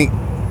I think,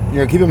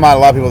 keep in mind, a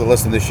lot of people that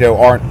listen to the show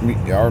aren't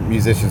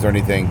musicians or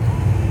anything.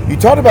 You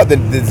talked about the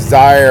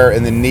desire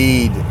and the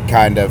need,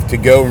 kind of, to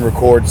go and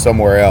record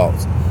somewhere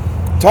else.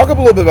 Talk a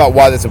little bit about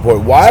why that's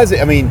important. Why is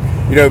it? I mean,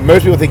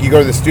 most people think you go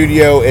to the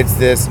studio. It's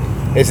this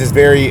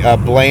very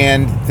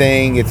bland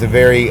thing. It's a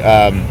very,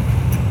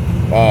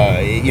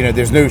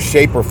 there's no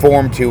shape or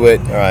form to it.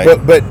 Right.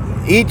 But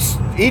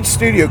each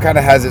studio kind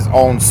of has its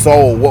own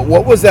soul.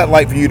 What was that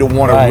like for you to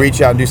want to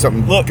reach out and do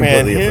something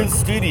completely different? His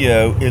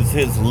studio is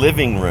his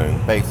living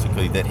room,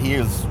 basically, that he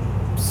has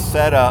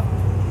set up.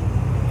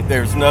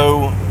 There's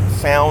no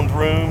sound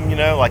room,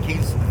 like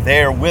he's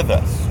there with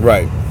us.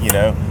 Right.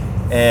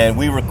 And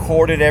we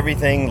recorded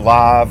everything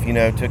live,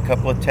 took a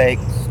couple of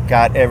takes,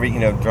 got every,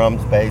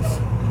 drums, bass,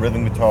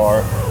 rhythm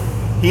guitar.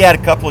 He had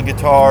a couple of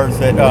guitars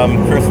that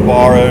Chris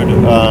borrowed.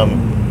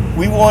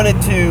 We wanted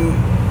to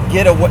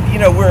get away,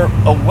 we're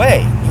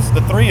away, just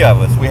the three of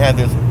us. We had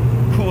this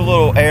cool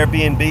little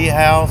Airbnb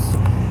house,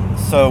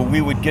 so we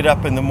would get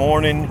up in the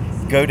morning,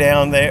 go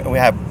down there,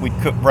 we'd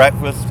cook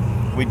breakfast,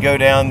 we'd go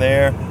down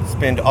there,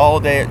 spend all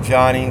day at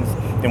Johnny's,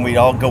 and we'd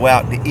all go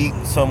out to eat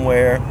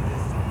somewhere,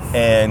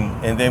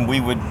 and then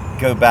we would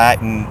go back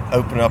and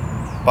open up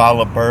a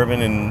bottle of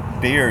bourbon and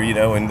beer,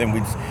 and then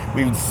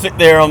we would sit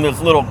there on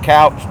this little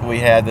couch we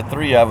had, the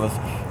three of us,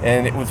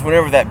 and it was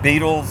whenever that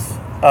Beatles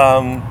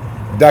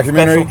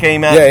documentary special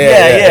came out.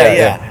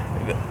 Yeah.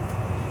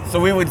 So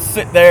we would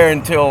sit there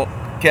until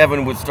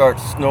Kevin would start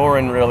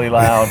snoring really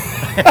loud.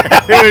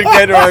 We would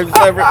go to our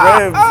separate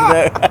rooms.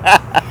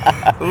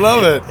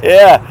 Love it.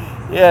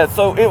 Yeah.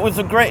 So it was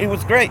great.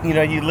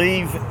 You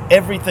leave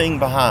everything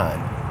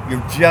behind.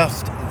 You're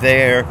just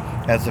there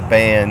as a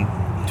band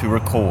to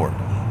record.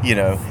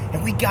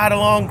 And we got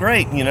along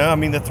great. I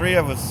mean, the three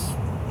of us,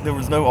 there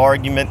was no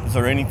arguments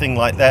or anything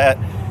like that.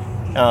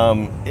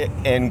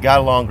 And got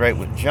along great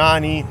with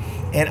Johnny.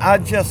 And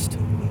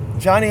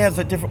Johnny has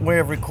a different way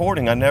of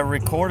recording. I never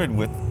recorded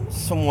with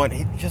someone.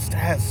 He just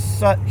has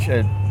such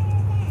a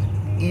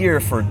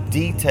ear for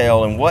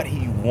detail and what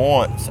he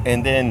wants.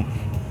 And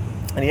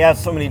he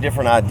has so many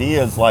different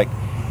ideas. Like,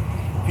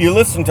 if you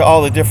listen to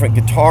all the different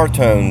guitar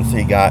tones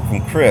he got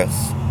from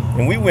Chris,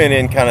 and we went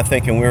in kind of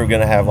thinking we were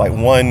going to have like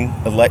one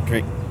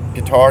electric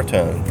guitar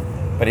tone.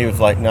 But he was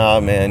like, nah,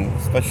 man,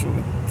 especially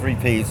with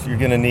three-piece, you're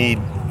going to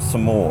need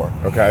some more.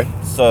 Okay.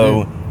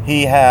 So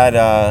he had,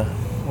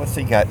 what's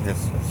he got?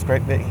 This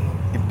great big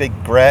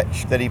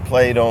Gretsch that he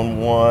played on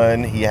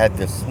one. He had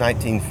this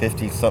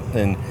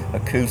 1950-something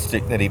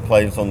acoustic that he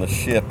plays on the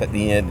ship at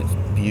the end. It's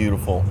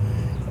beautiful.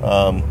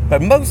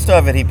 But most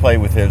of it he played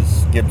with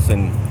his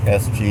Gibson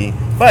SG.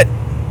 But,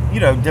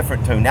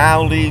 different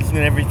tonalities and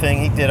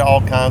everything. He did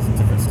all kinds of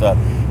different stuff.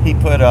 He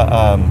put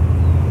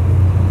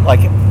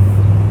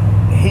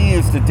he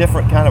used a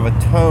different kind of a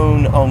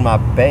tone on my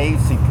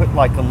bass. He put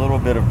like a little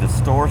bit of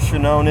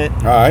distortion on it.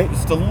 All right.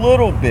 Just a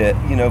little bit,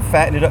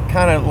 fatten it up,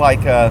 kind of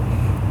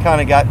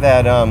got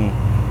that,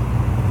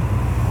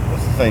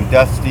 what's his name,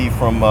 Dusty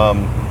from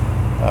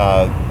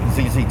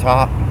ZZ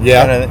Top.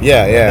 Yeah.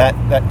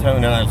 That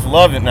tone, and I just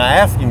loved it. And I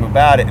asked him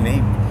about it, and he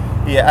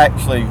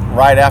actually,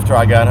 right after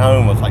I got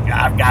home, was like,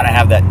 I've got to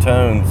have that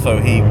tone. So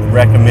he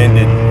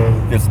recommended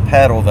this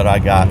pedal that I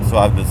got. So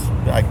I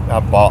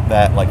bought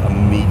that like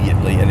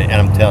immediately, and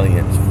I'm telling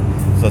you,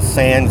 it's a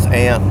Sans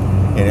amp,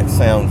 and it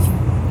sounds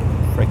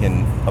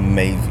freaking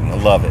amazing. I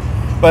love it.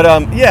 But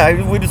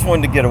we just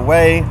wanted to get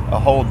away, a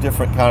whole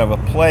different kind of a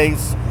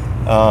place.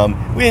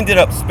 We ended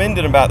up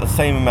spending about the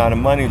same amount of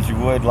money as you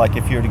would like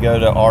if you were to go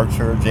to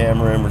Archer or Jam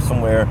Room or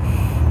somewhere.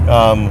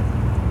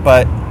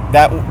 But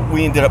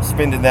we ended up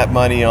spending that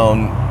money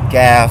on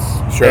gas,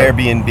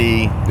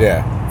 Airbnb,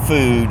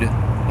 food.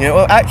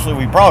 Actually,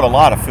 we brought a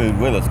lot of food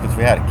with us because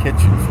we had a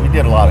kitchen. So we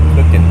did a lot of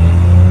cooking.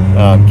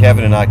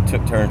 Kevin and I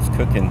took turns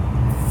cooking.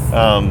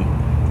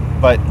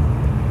 But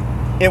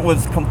it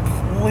was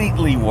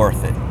completely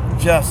worth it.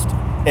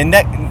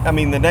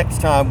 The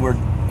next time we're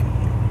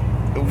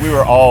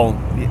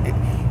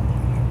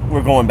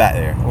going back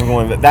there.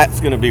 That's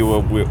going to be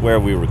where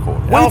we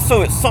record. And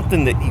also, it's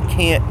something that you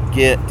can't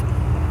get.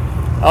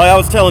 I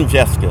was telling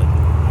Jessica,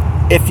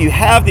 if you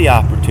have the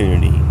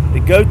opportunity to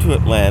go to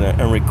Atlanta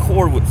and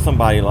record with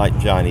somebody like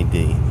Johnny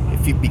D,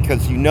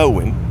 because you know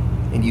him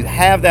and you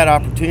have that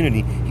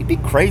opportunity, you'd be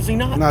crazy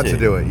not to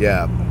do it.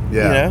 Yeah.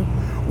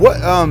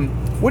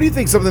 What do you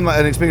think something like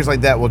an experience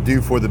like that will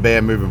do for the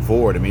band moving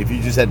forward? I mean, if you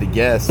just had to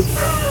guess,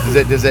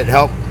 does it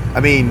help?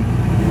 I mean,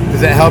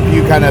 does that help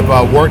you kind of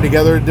work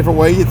together a different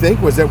way, you think?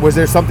 Was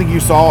there something you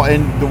saw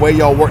in the way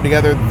y'all work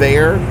together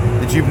there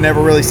that you've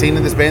never really seen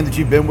in this band that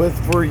you've been with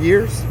for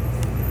years?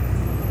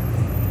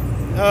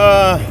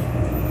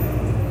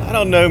 I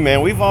don't know,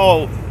 man. We've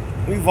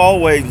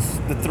always,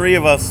 the three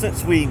of us,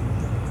 since we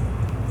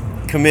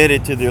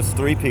committed to this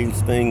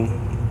three-piece thing,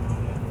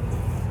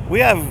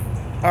 we have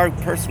our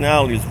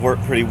personalities work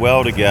pretty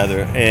well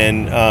together,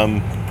 and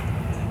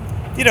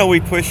we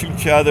push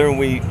each other,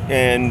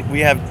 and we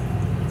have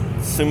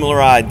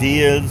similar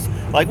ideas.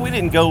 Like, we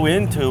didn't go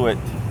into it.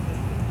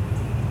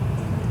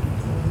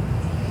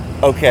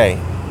 Okay,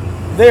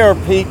 there are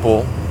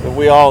people that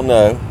we all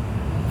know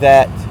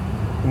that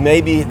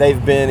maybe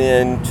they've been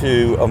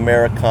into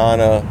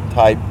Americana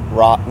type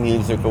rock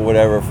music or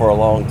whatever for a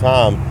long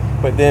time,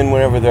 but then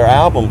whenever their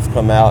albums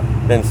come out,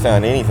 it doesn't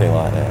sound anything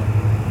like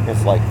that.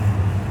 It's like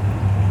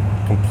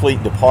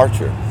complete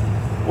departure.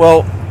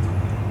 Well,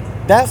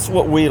 that's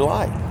what we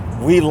like.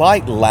 We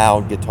like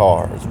loud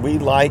guitars. We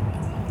like,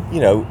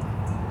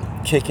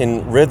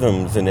 kicking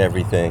rhythms and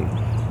everything.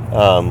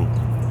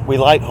 We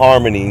like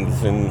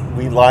harmonies, and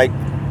we like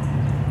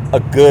a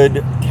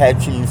good,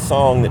 catchy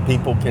song that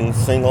people can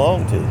sing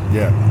along to.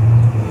 Yeah.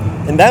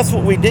 And that's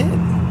what we did.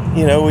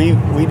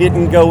 We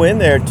didn't go in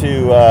there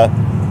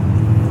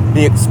to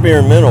be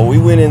experimental. We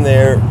went in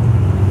there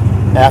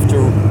after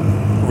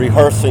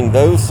rehearsing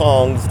those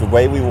songs the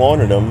way we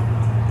wanted them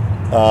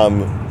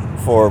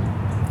for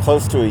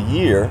close to a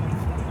year,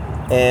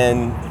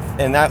 and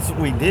that's what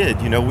we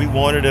did. We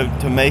wanted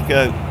to make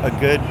a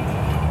good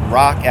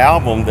rock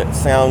album that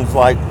sounds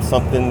like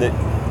something that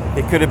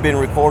it could have been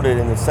recorded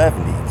in the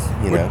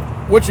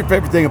 70s. What's your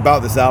favorite thing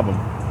about this album?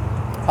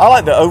 I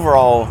like the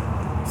overall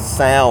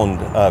sound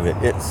of it.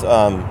 It's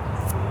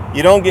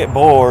you don't get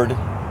bored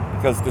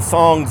because the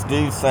songs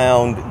do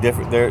sound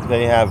different.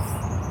 They have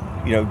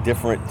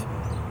different.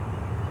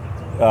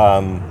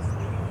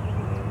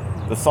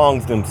 The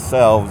songs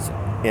themselves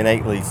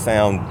innately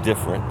sound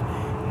different,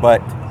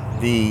 but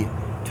the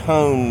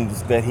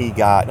tones that he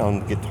got on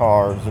the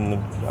guitars and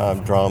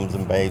the drums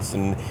and bass,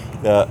 and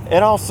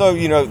also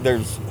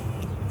there's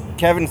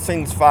Kevin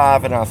sings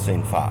 5 and I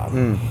sing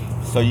 5.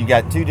 So you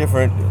got 2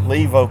 different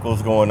lead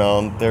vocals going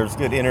on. There's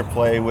good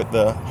interplay with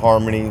the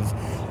harmonies,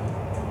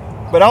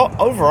 but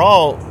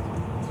overall,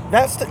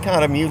 that's the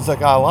kind of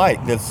music I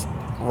like. This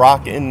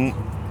rockin'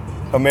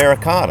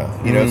 Americana.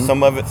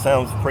 Some of it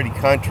sounds pretty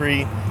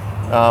country,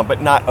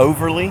 but not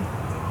overly.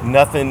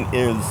 Nothing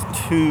is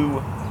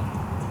too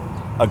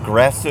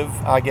aggressive,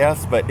 I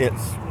guess, but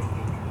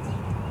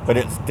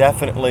it's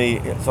definitely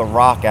a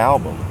rock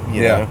album,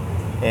 you know.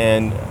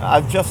 And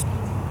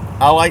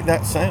I like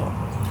that sound.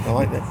 I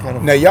like that kind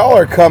of. Now y'all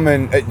are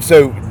coming.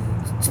 So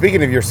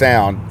speaking of your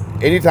sound,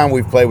 anytime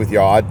we've played with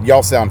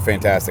y'all sound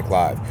fantastic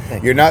live.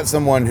 You're not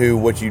someone who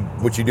what you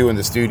do in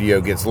the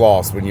studio gets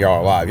lost when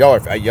y'all are live.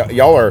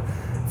 Y'all are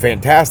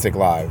fantastic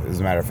live. As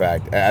a matter of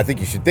fact, I think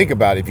you should think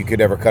about it. If you could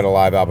ever cut a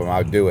live album, I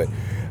would do it.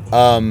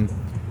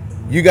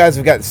 You guys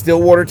have got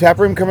Stillwater Tap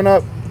Room coming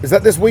up. Is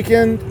that this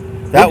weekend?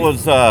 That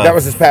was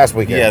this past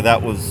weekend. Yeah,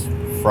 that was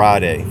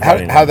Friday.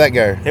 How'd that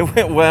go? It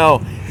went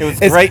well. It was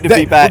great to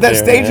be back there. That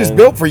stage is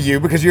built for you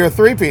because you're a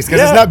 3-piece,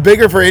 because it's not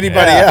bigger for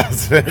anybody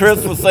else.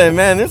 Chris was saying,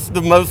 man, this is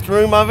the most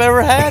room I've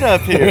ever had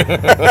up here.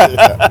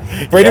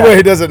 For anyone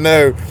who doesn't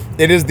know,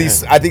 it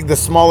is I think the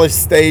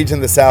smallest stage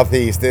in the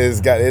Southeast. It is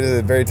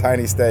a very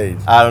tiny stage.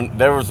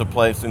 There was a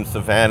place in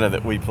Savannah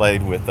that we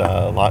played with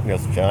Loch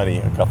Ness Johnny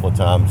a couple of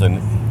times, and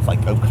it's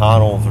like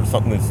O'Connell's or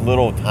something, this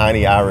little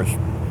tiny Irish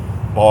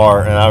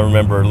bar, and I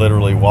remember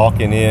literally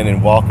walking in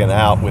and walking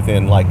out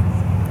within like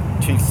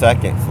 2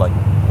 seconds, like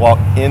walk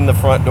in the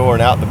front door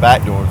and out the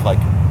back door. It's like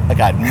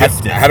I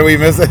missed it. How do we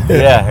miss it?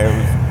 Yeah, it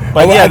was.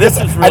 But this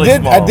is really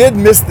small. I did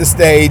miss the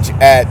stage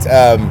at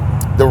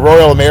the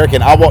Royal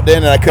American. I walked in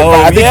and I couldn't.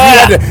 I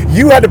think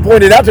you had to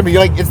point it out to me.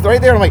 You're like, it's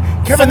right there. I'm like,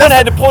 Kevin, someone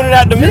had to point it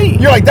out to me.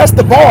 You're like, that's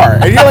the bar,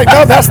 and you're like,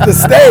 no, that's the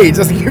stage. I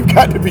was like, you've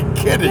got to be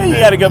kidding me. You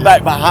got to go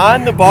back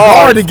behind the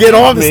bar to get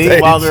on the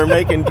stage while they're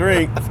making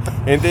drinks,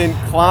 and then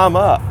climb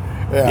up.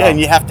 Yeah, and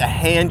you have to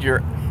hand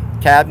your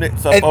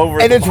cabinets up over.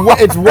 And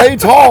it's way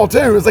tall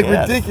too. It's like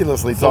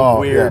ridiculously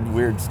tall. It's a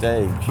weird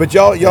stage. But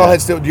y'all do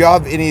y'all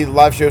have any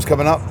live shows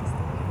coming up?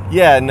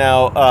 Yeah,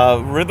 now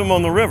Rhythm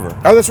on the River.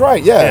 Oh, that's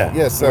right.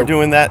 Yeah. So we're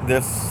doing that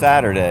this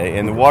Saturday,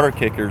 and the Water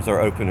Kickers are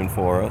opening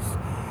for us.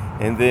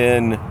 And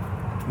then,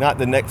 not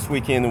the next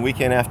weekend, the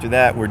weekend after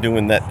that, we're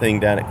doing that thing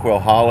down at Quail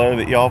Hollow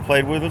that y'all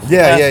played with us.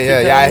 Yeah.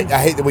 I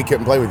hate that we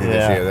couldn't play with you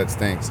this year. That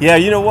stinks. Yeah,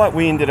 you know what?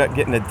 We ended up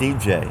getting a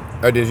DJ.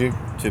 Oh, did you?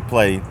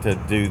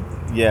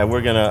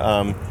 We're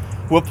gonna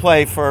we'll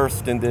play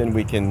first, and then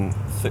we can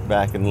sit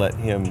back and let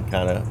him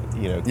kind of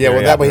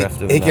that way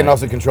he can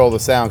also control the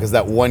sound, because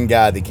that one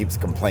guy that keeps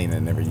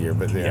complaining every year.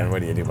 But what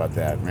do you do about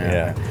that,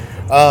 man?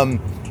 Yeah.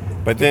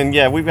 But then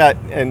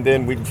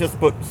then we just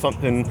booked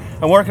something.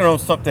 I'm working on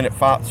something at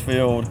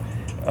Foxfield.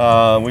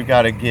 We've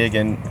got a gig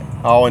in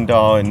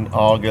Allendale in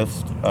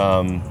August.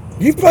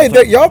 You've played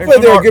there. Y'all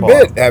played there a good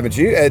bit, haven't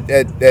you? At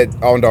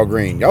Allendale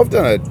Green. Y'all have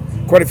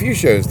done quite a few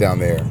shows down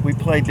there. We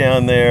played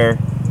down there.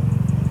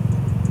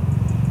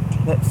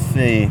 Let's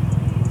see.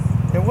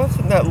 It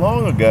wasn't that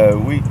long ago.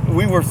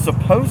 We were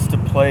supposed to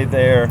play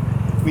there.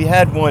 We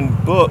had one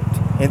booked,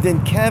 and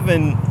then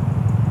Kevin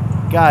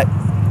got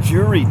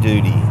jury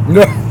duty.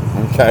 No.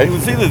 Okay. It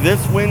was either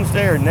this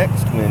Wednesday or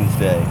next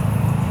Wednesday,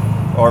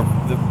 or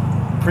the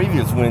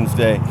previous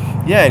Wednesday.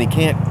 Yeah, and he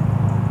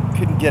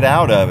couldn't get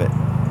out of it.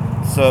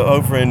 So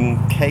over in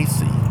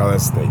Casey. Oh,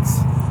 that stinks.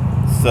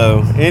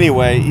 So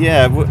anyway,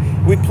 yeah,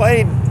 we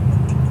played.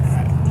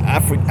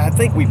 I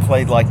think we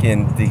played like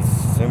in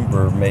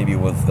December. Maybe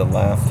was the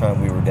last time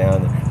we were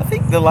down there. I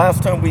think the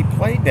last time we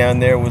played down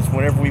there was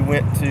whenever we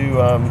went to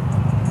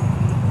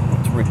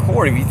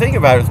record. If you think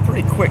about it, it's a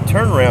pretty quick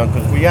turnaround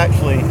because we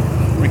actually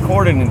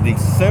recorded in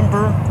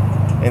December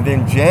and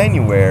then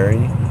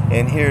January,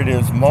 and here it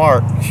is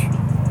March.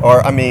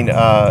 Or I mean,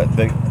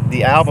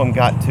 the album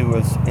got to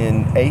us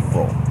in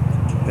April,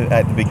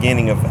 at the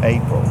beginning of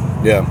April.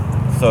 Yeah.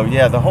 So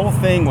yeah, the whole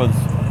thing was.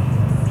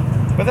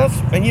 But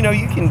and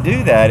you can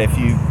do that if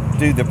you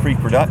do the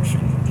pre-production.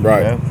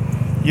 Right.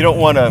 You don't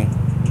want to,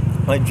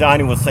 like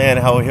Johnny was saying,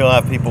 how he'll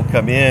have people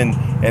come in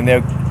and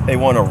they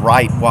want to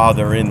write while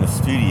they're in the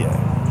studio.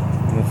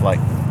 And it's like,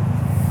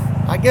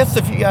 I guess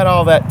if you got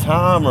all that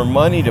time or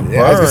money to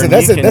burn,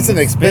 that's an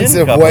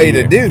expensive way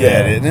to do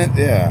that, isn't it?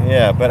 Yeah.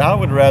 Yeah, but I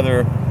would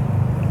rather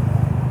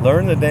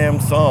learn the damn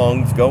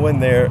songs, go in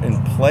there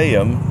and play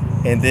them,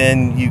 and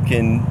then you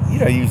can,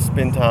 you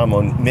spend time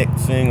on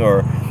mixing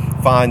or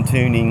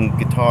fine-tuning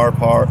guitar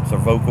parts or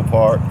vocal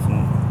parts.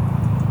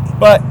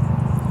 But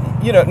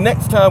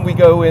next time we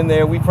go in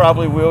there, we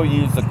probably will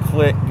use a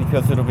click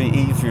because it'll be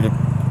easier to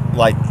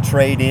like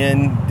trade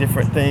in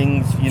different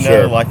things,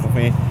 Sure. like if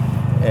we,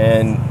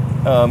 and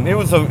it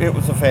was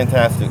a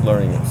fantastic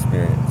learning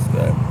experience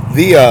though.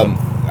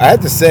 I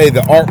have to say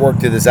the artwork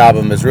to this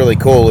album is really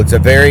cool. It's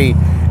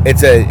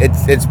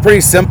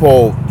pretty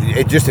simple,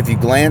 just if you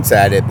glance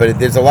at it, but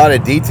there's a lot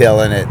of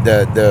detail in it.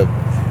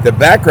 The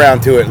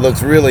background to it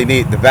looks really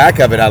neat. The back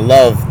of it, I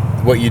love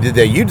what you did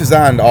there. You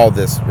designed all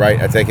this,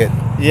 right? I take it.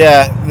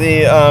 Yeah,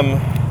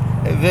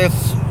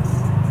 this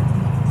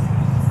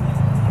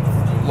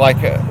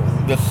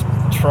this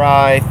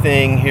try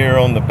thing here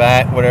on the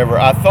back, whatever.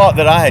 I thought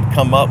that I had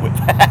come up with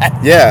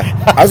that. Yeah,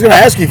 I was going to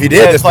ask you if you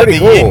did. That's like pretty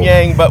the cool. Yin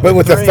Yang, but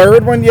with the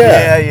third one,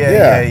 yeah.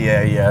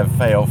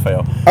 Fail.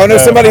 Oh no,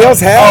 somebody else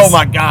has. Oh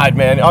my God,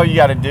 man! All you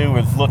got to do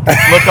is look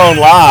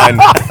online.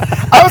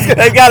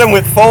 They got them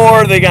with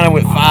 4. They got them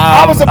with 5.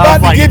 I was about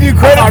to give you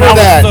credit for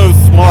that. I was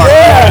so smart.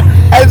 Yeah,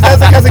 I was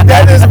like,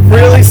 that is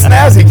really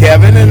snazzy,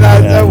 Kevin. And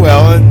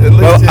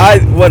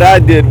what I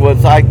did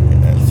was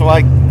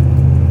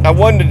I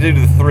wanted to do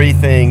the 3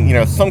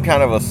 thing, some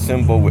kind of a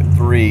symbol with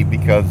 3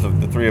 because of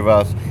the 3 of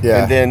us.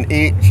 Yeah. And then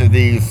each of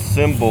these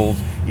symbols,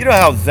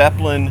 how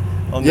Zeppelin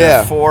on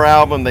their 4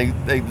 album, they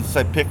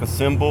say pick a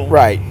symbol.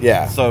 Right,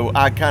 yeah. So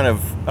I kind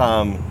of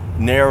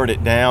narrowed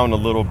it down a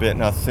little bit,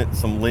 and I sent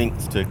some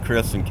links to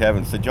Chris and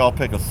Kevin. Said, y'all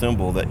pick a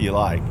symbol that you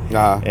like.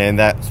 And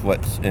that's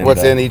what's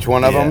in each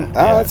one of them? Oh,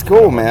 yeah, that's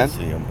cool, man.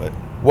 See them, but.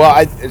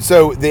 Well,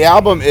 so the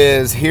album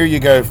is Here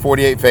You Go,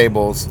 48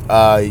 Fables.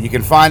 You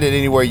can find it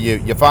anywhere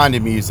you find the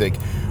music.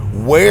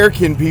 Where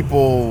can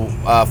people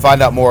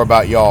find out more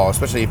about y'all,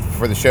 especially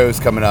for the shows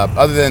coming up,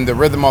 other than the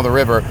Rhythm on the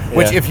River,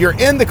 which if you're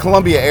in the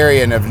Columbia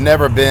area and have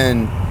never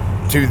been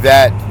to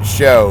that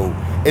show,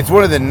 it's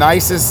one of the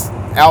nicest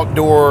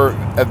outdoor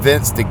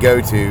events to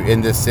go to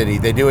in this city.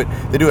 They do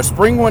a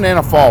spring one and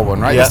a fall one,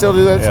 right? Yeah. They still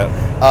do those? Yeah.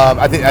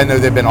 I know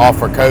they've been off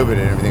for COVID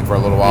and everything for a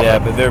little while. Yeah,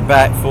 but they're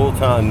back full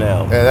time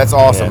now. Yeah, that's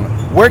awesome.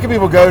 Yeah. Where can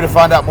people go to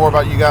find out more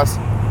about you guys?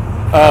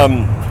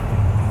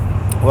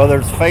 Well,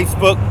 there's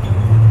Facebook,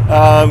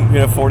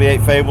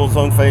 48 Fables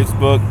on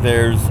Facebook.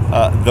 There's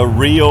The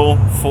Real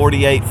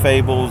 48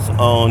 Fables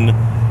on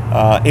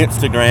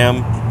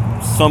Instagram.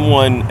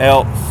 Someone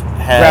else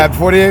Grab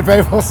 48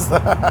 Fables.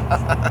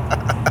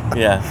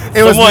 Yeah.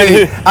 It was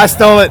me. I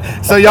stole it,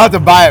 so y'all have to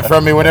buy it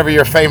from me whenever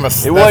you're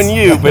famous. It wasn't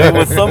you, but it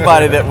was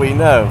somebody that we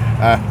know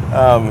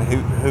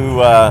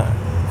who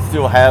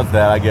still has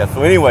that, I guess.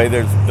 So anyway,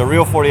 there's The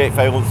Real 48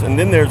 Fables, and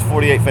then there's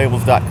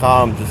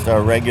 48fables.com, just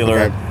our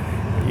regular,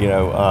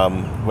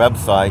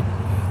 website.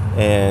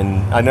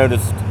 And I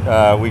noticed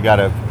we got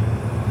to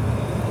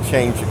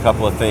change a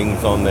couple of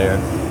things on there.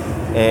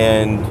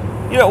 And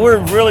we're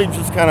really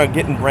just kind of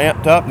getting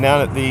ramped up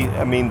now that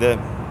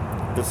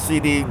the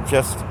CD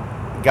just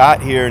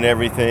got here and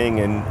everything,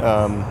 and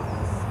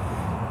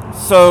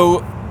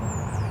so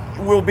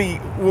we'll be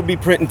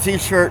printing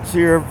T-shirts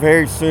here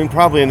very soon.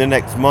 Probably in the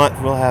next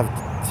month we'll have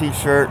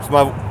T-shirts.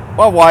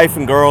 My wife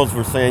and girls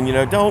were saying,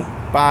 don't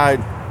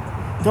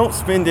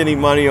spend any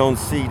money on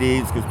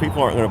CDs because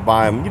people aren't going to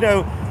buy them.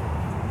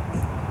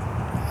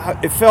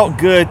 It felt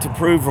good to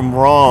prove them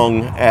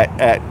wrong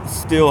at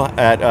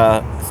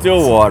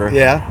Stillwater.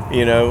 Yeah.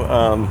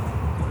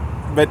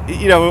 But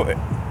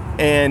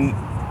and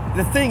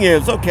the thing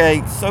is,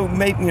 okay, so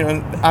maybe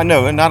I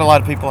know not a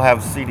lot of people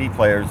have CD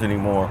players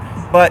anymore,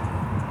 but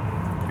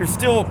you're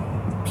still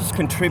just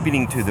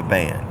contributing to the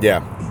band.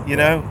 Yeah.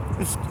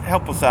 Just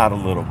help us out a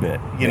little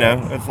bit.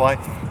 It's like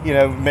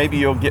maybe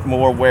you'll get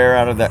more wear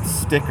out of that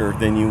sticker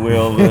than you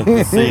will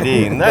the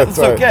CD, and that's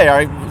right. okay. All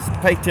right, just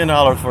pay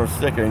 $10 for a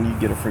sticker and you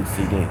get a free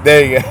CD.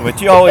 There you go.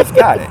 But you always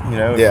got it,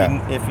 Yeah.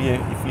 if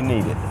you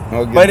need it.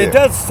 But it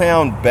does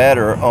sound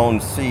better on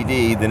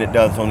CD than it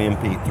does on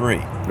MP3.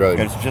 Right.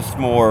 It's just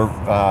more.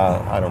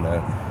 I don't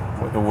know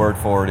what the word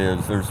for it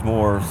is. There's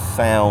more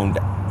sound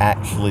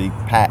actually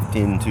packed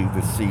into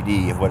the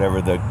CD,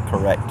 whatever the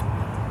correct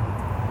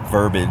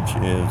verbiage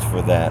is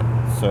for that.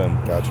 So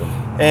Gotcha.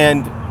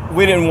 And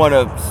we didn't want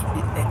to.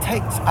 It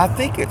takes, I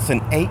think it's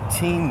an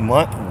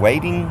 18-month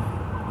waiting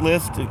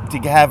list to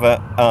have a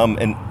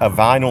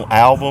vinyl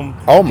album.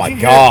 Oh my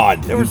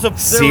God!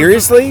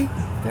 Seriously?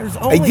 There's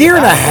A only year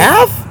and a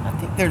half? I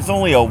think there's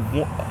only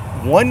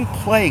one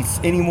place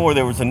anymore.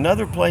 There was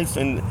another place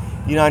in the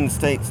United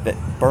States that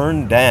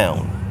burned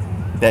down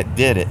that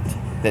did it.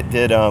 That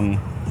did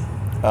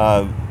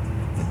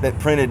that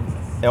printed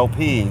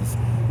LPs,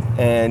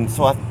 and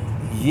so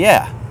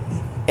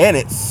and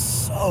it's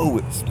so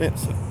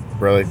expensive.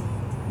 Really?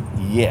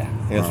 Yeah,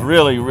 it's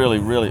really, really,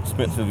 really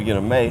expensive to get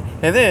them made.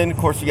 And then, of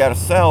course, you got to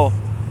sell.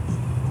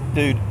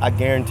 Dude, I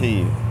guarantee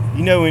you,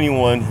 you know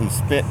anyone who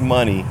spent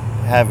money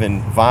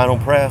having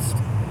vinyl pressed,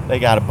 they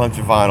got a bunch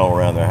of vinyl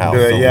around their house.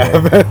 Yeah.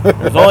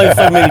 There's only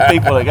so many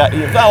people that got.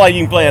 It's not like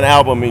you can play an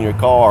album in your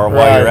car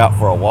while you're out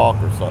for a walk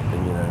or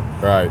something, you know.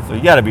 Right. So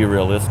you got to be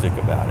realistic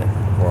about it.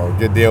 Well,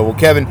 good deal. Well,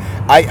 Kevin,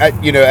 I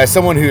as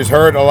someone who's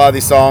heard a lot of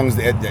these songs,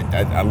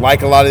 I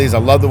like a lot of these. I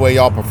love the way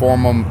y'all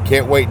perform them.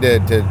 Can't wait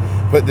to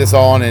put this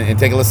on and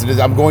take a listen to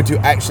this. I'm going to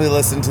actually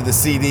listen to the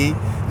CD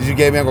that you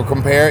gave me. I'm going to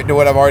compare it to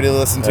what I've already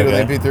listened to with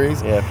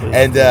MP3s. Yeah, please.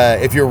 And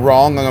if you're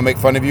wrong, I'm going to make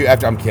fun of you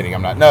after. I'm kidding.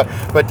 I'm not. No.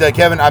 But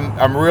Kevin,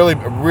 I'm really,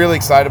 really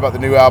excited about the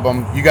new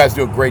album. You guys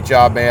do a great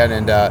job, man.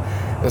 And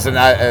listen,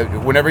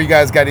 whenever you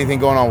guys got anything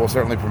going on, we'll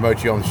certainly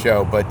promote you on the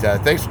show. But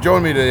thanks for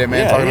joining me today,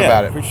 man, talking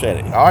about it. Appreciate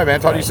it. All right, man.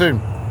 Talk to you soon.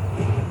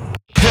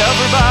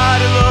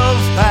 Everybody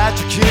loves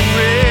Patrick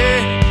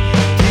Henry.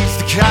 He's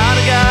the kind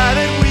of guy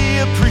that we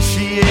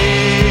appreciate.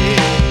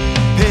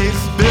 Pays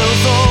his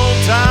bills on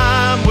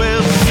time,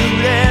 wears a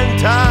suit and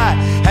tie.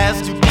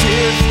 Has 2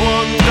 kids,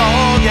 1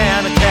 dog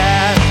and a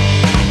cat.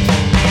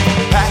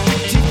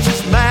 Patrick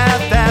teaches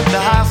math at the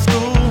high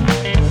school.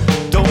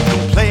 Don't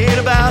complain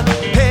about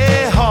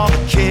pay all the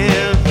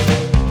kids.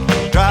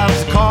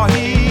 Drives a car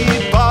he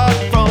bought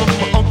from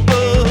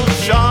Uncle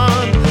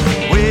Sean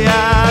way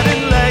out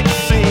in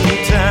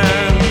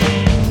Lexington.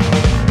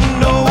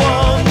 No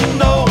one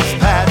knows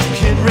Patrick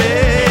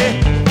Henry,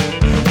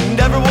 and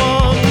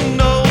everyone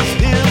knows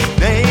his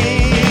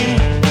name.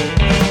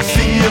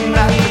 See him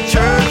at the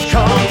church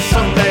come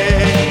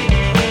Sunday,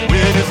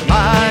 when his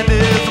mind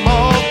is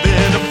all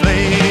been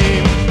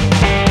aflame.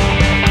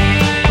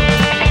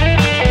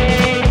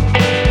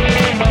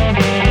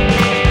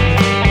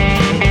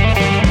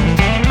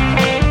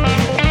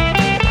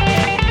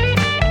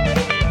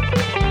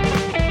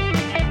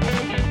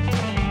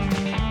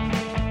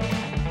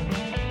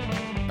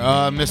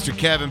 Mr.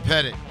 Kevin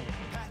Pettit.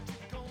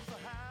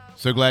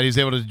 So glad he's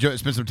able to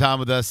spend some time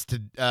with us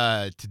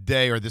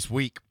today or this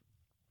week.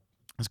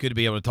 It's good to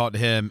be able to talk to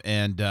him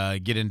and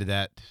get into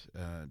that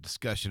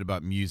discussion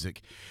about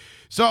music.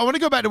 So I want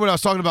to go back to what I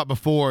was talking about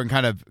before and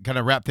kind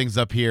of wrap things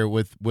up here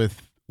with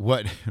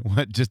what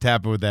just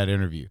happened with that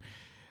interview.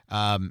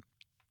 I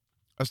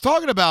was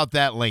talking about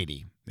that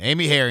lady,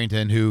 Amy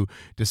Harrington, who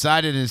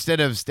decided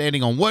instead of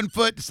standing on one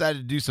foot, decided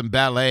to do some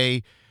ballet,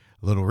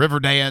 a little river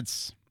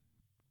dance,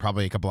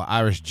 probably a couple of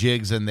Irish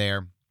jigs in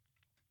there.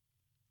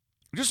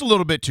 Just a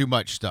little bit too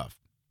much stuff.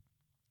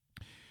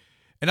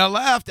 And I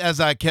laughed as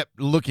I kept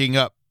looking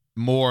up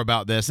more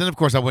about this. And, of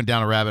course, I went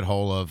down a rabbit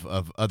hole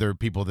of other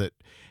people that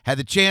had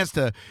the chance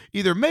to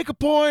either make a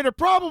point or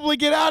probably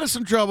get out of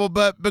some trouble,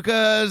 but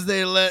because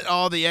they let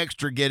all the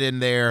extra get in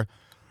there,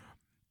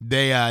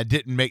 they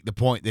didn't make the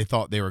point they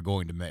thought they were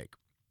going to make.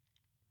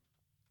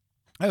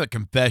 I have a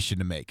confession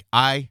to make.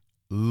 I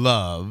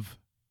love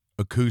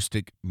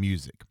acoustic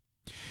music.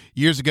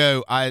 Years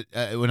ago,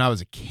 when I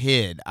was a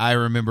kid, I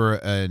remember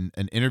an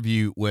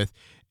interview with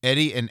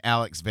Eddie and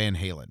Alex Van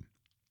Halen,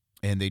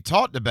 and they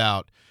talked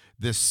about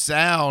the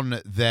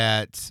sound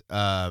that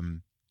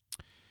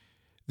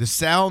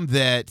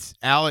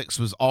Alex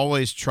was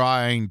always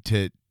trying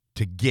to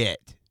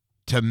get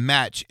to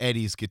match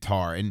Eddie's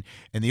guitar, and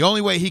the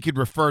only way he could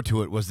refer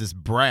to it was this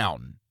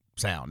brown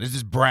sound. It's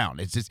just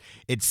brown.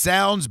 It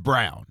sounds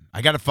brown.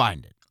 I got to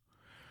find it.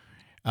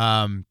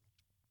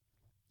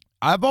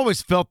 I've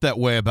always felt that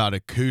way about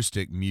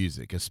acoustic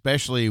music,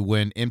 especially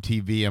when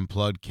MTV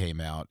Unplugged came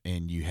out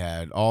and you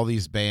had all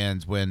these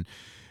bands when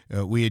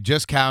we had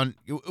just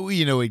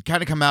we'd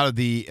kind of come out of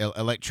the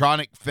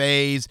electronic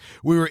phase.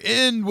 We were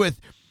in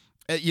with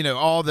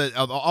all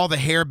the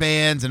hair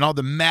bands and all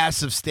the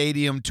massive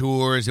stadium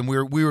tours, and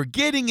we were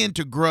getting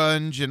into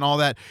grunge and all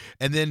that,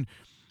 and then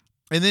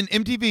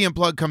MTV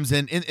Unplugged comes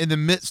in the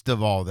midst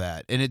of all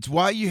that. And it's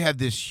why you have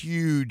this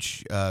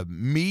huge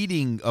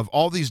meeting of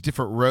all these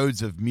different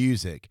roads of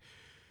music.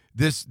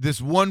 This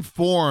one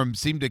form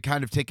seemed to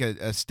kind of take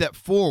a step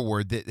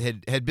forward that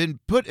had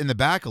been put in the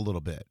back a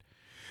little bit.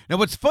 Now,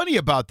 what's funny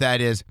about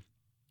that is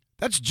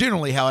that's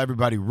generally how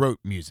everybody wrote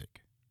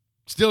music.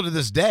 Still to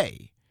this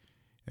day.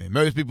 I mean,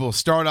 most people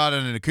start out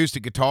on an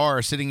acoustic guitar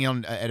or sitting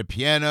at a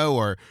piano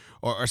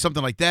or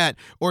something like that,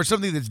 or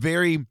something that's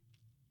very,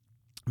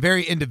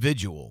 very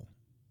individual,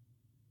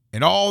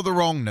 and all the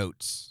wrong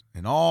notes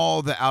and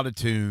all the out of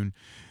tune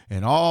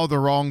and all the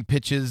wrong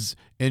pitches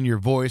in your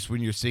voice when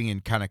you're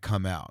singing kind of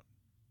come out.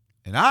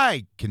 And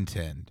I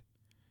contend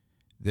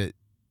that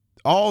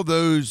all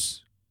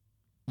those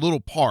little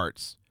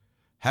parts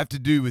have to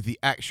do with the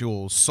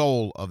actual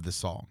soul of the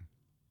song.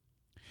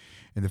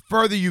 And the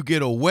further you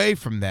get away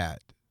from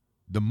that,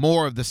 the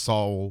more of the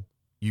soul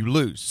you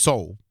lose.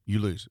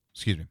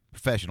 Excuse me.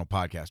 Professional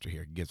podcaster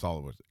here gets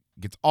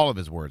all of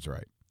his words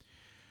right.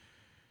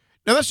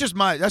 Now that's just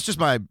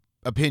my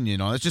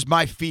opinion on it. It's just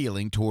my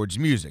feeling towards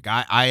music.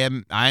 I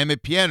am a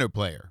piano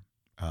player.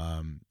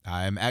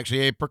 I am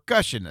actually a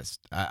percussionist.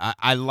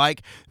 I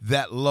like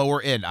that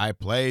lower end. I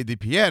play the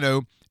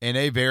piano in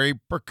a very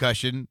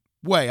percussion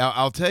way.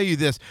 I'll tell you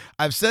this.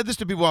 I've said this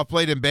to people I've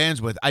played in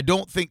bands with. I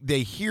don't think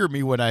they hear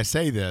me when I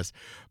say this,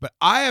 but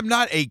I am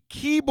not a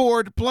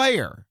keyboard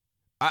player.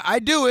 I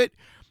do it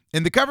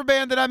in the cover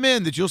band that I'm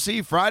in that you'll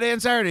see Friday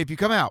and Saturday if you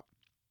come out.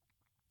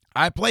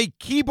 I play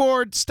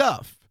keyboard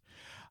stuff.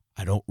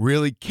 I don't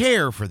really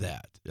care for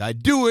that. I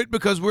do it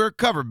because we're a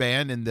cover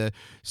band and the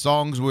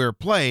songs we're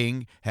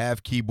playing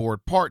have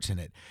keyboard parts in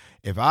it.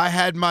 If I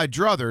had my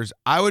druthers,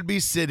 I would be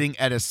sitting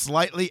at a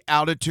slightly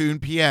out-of-tune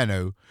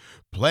piano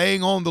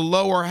playing on the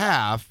lower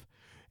half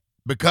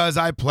because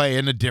I play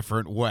in a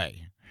different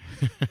way.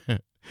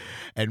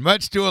 And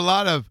much to a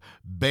lot of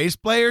bass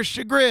players'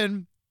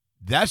 chagrin,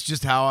 that's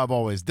just how I've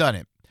always done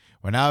it.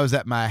 When I was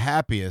at my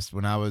happiest,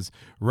 when I was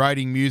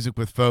writing music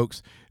with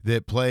folks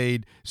that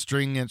played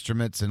string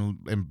instruments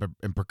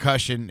and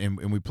percussion,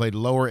 and we played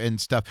lower end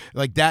stuff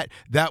like that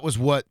was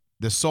what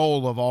the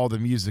soul of all the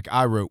music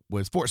I wrote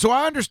was for. So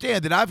I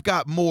understand that I've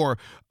got more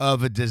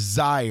of a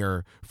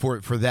desire for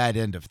that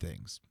end of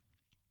things.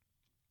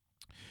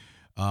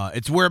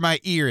 It's where my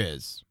ear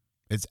is.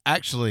 It's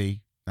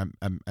actually I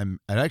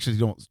actually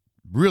don't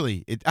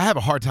really. I have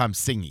a hard time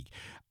singing.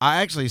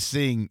 I actually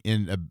sing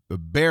in a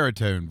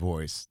baritone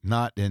voice,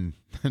 not in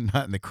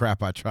the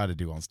crap I try to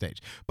do on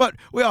stage. But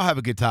we all have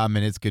a good time,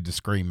 and it's good to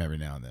scream every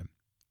now and then.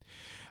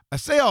 I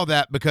say all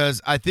that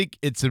because I think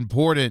it's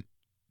important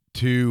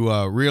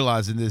to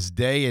realize in this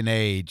day and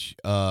age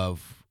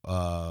of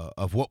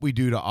what we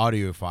do to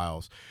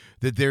audiophiles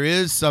that there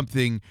is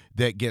something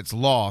that gets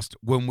lost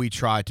when we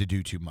try to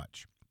do too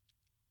much.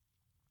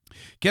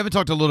 Kevin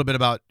talked a little bit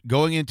about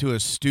going into a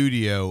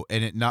studio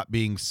and it not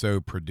being so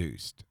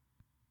produced.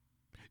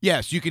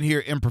 Yes, you can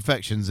hear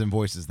imperfections in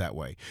voices that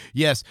way.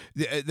 Yes,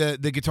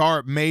 the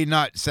guitar may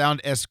not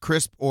sound as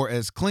crisp or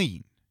as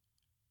clean.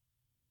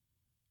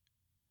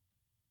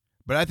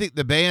 But I think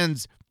the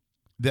bands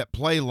that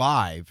play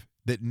live,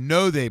 that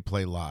know they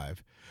play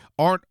live,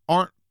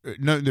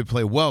 they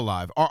play well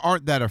live,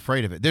 aren't that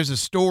afraid of it. There's a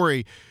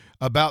story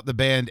about the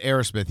band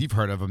Aerosmith. You've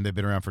heard of them. They've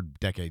been around for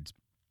decades.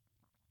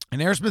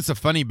 And Aerosmith's a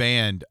funny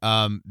band.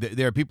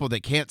 There are people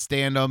that can't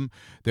stand them.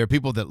 There are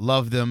people that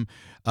love them.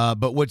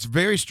 But what's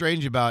very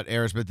strange about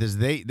Aerosmith is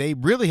they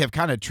really have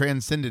kind of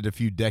transcended a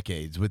few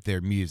decades with their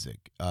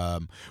music.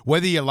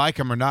 Whether you like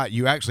them or not,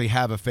 you actually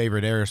have a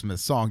favorite Aerosmith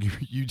song.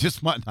 You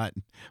just might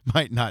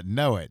not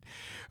know it.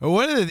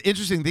 One of the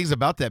interesting things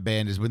about that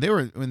band is when they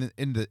were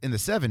in the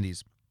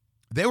 70s,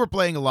 they were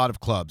playing a lot of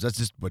clubs. That's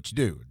just what you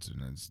do.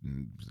 It's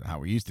how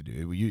we used to do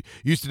it. We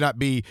used to not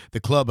be the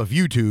club of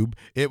YouTube.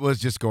 It was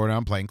just going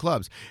around playing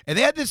clubs. And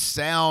they had this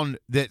sound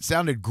that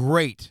sounded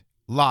great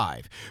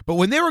live. But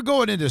when they were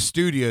going into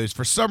studios,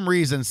 for some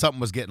reason,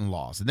 something was getting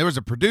lost. And there was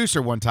a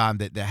producer one time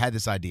that had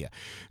this idea.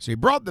 So he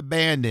brought the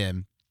band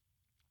in,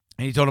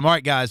 and he told them, all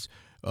right, guys,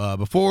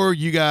 before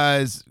you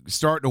guys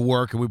start to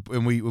work and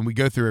when we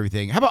go through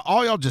everything, how about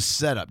all y'all just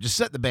set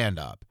the band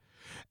up,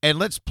 and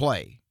let's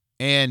play.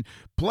 And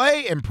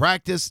play and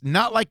practice,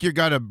 not like you're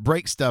going to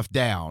break stuff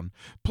down.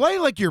 Play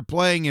like you're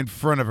playing in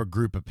front of a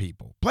group of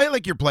people. Play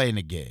like you're playing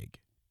a gig.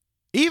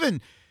 Even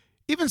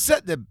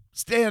set the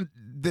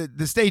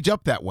stage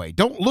up that way.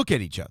 Don't look at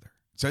each other.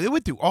 So they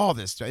went through all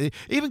this. They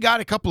even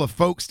got a couple of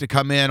folks to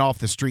come in off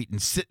the street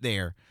and sit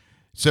there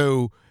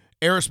so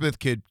Aerosmith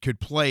could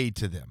play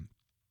to them.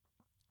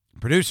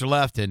 Producer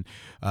left, and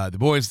the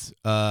boys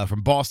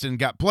from Boston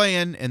got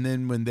playing, and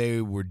then when they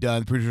were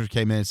done, the producers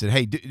came in and said,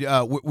 hey,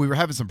 we were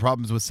having some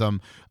problems with some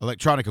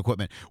electronic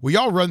equipment. Will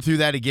y'all run through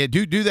that again?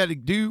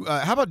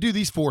 How about do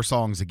these 4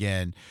 songs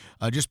again?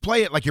 Just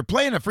play it like you're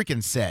playing a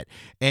freaking set,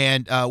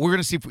 and we're going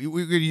to see if we're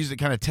going to use it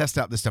to kind of test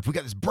out this stuff. We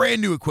got this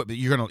brand new equipment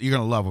you're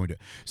gonna love when we do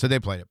it. So they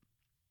played it.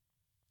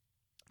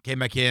 Came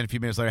back in a few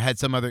minutes later, had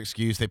some other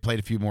excuse. They played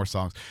a few more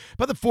songs.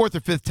 About the 4th or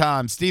 5th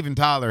time, Steven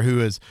Tyler, who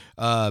is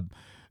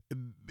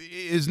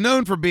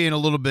known for being a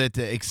little bit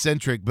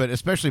eccentric, but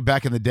especially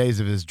back in the days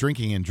of his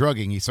drinking and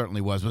drugging, he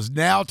certainly was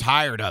now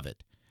tired of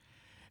it.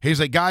 He's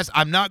like, guys,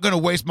 I'm not going to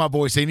waste my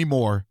voice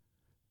anymore.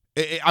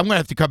 I'm going to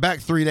have to come back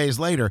 3 days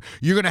later.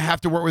 You're going to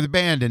have to work with the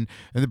band. And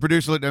the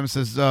producer looked at him and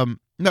says,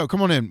 no,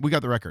 come on in. We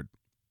got the record.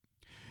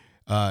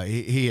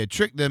 He had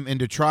tricked them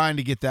into trying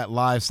to get that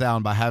live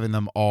sound by having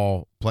them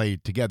all play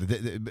together.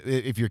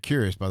 If you're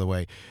curious, by the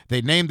way,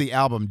 they named the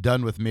album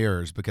Done with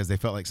Mirrors because they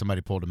felt like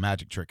somebody pulled a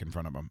magic trick in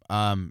front of them.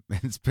 And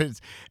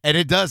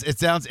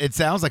it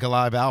sounds like a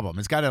live album.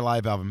 It's got a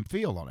live album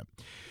feel on it.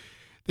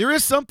 there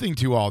is something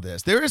to all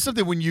this. There is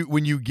something when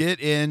you get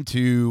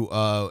into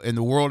in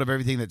the world of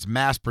everything that's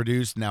mass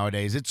produced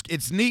nowadays.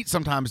 It's neat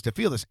sometimes to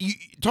feel this. You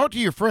talk to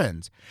your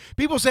friends.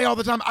 People say all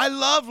the time, "I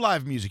love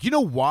live music." You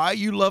know why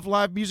you love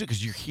live music?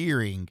 Because you're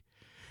hearing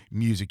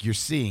music, you're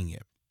seeing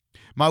it.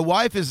 My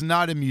wife is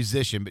not a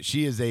musician, but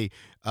she is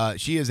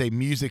a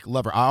music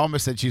lover. I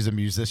almost said she's a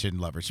musician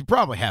lover. She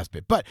probably has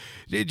been, but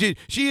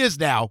she is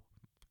now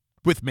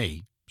with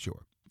me,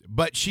 sure.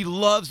 But she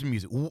loves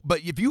music.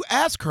 But if you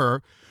ask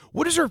her,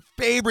 what is her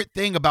favorite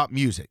thing about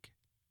music?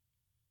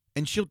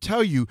 And she'll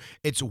tell you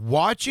it's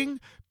watching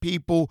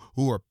people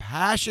who are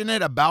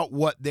passionate about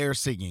what they're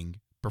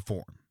singing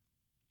perform.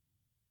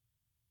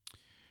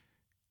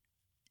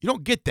 You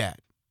don't get that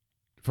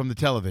from the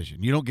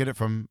television. You don't get it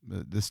from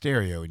the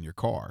stereo in your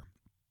car.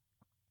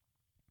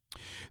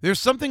 There's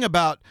something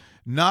about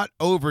not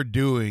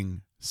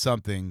overdoing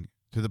something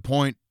to the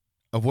point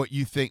of what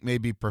you think may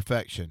be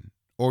perfection,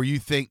 or you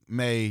think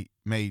may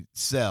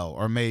sell,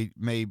 or may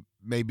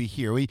be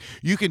here.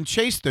 You can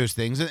chase those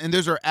things, and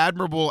those are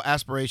admirable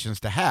aspirations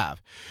to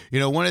have.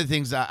 You know, one of the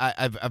things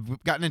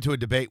I've gotten into a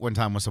debate one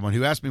time with someone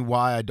who asked me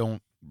why I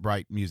don't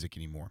write music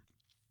anymore.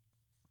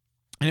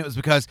 And it was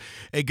because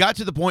it got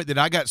to the point that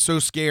I got so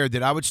scared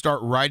that I would start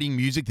writing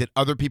music that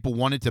other people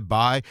wanted to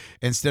buy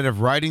instead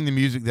of writing the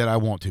music that I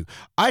want to.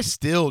 I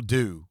still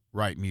do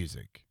write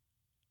music.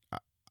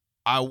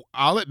 I'll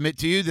admit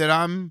to you that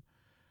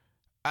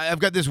I've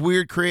got this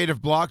weird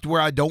creative block to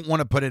where I don't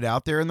want to put it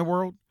out there in the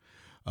world.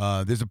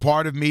 There's a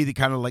part of me that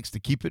kind of likes to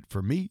keep it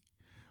for me.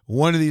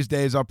 One of these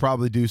days I'll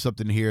probably do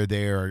something here or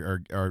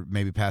there, or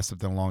maybe pass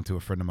something along to a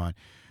friend of mine.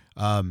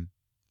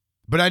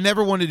 But I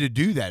never wanted to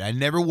do that. I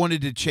never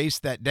wanted to chase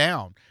that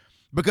down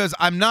because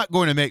I'm not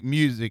going to make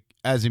music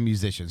as a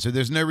musician. So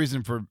there's no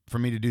reason for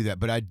me to do that.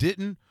 But I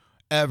didn't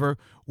ever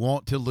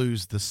want to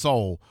lose the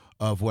soul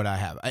of what I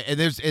have.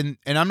 And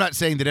I'm not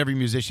saying that every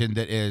musician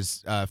that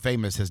is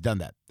famous has done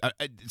that.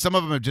 Some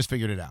of them have just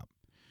figured it out.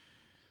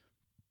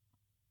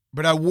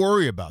 But I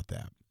worry about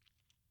that.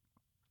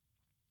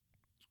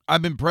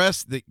 I'm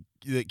impressed that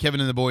Kevin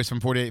and the boys from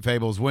 48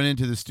 Fables went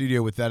into the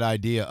studio with that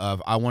idea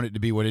of, I want it to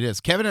be what it is.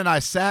 Kevin and I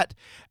sat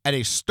at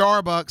a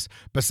Starbucks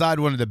beside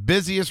one of the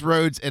busiest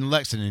roads in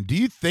Lexington. Do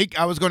you think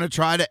I was going to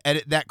try to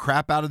edit that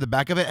crap out of the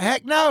back of it?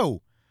 Heck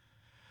no.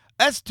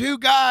 That's two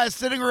guys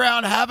sitting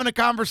around having a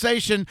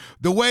conversation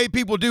the way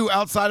people do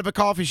outside of a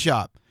coffee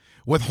shop,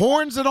 with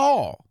horns and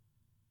all.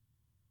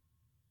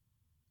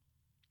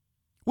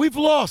 We've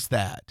lost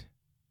that.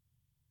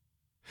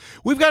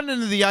 We've gotten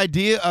into the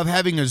idea of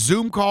having a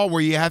Zoom call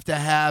where you have to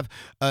have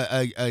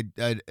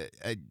an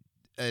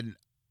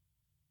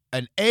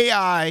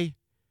AI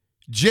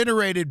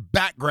generated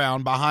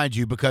background behind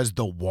you because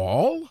the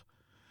wall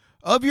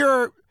of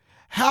your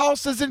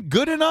house isn't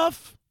good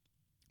enough.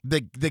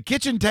 The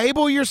kitchen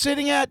table you're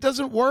sitting at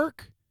doesn't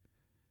work.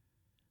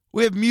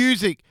 We have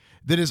music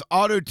that is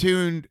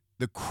auto-tuned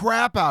the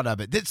crap out of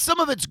it. That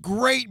some of it's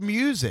great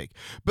music,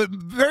 but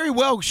very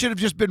well should have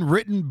just been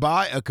written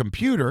by a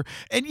computer.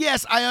 And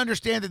yes, I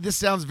understand that this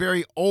sounds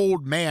very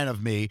old man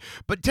of me,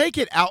 but take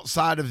it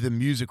outside of the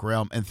music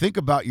realm and think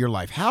about your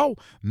life. How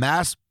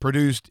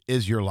mass-produced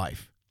is your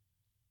life?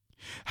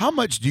 How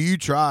much do you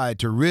try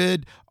to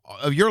rid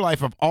of your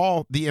life of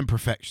all the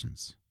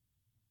imperfections?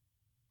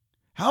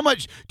 How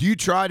much do you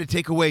try to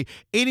take away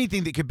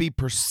anything that could be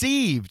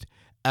perceived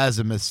as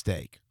a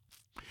mistake?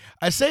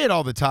 I say it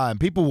all the time.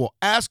 People will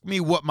ask me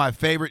what my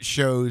favorite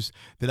shows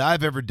that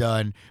I've ever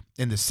done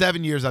in the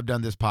 7 years I've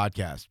done this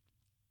podcast.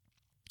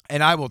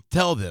 And I will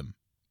tell them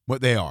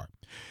what they are.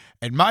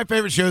 And my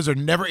favorite shows are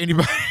never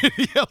anybody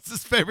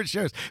else's favorite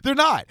shows. They're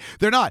not.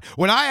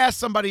 When I ask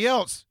somebody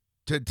else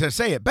to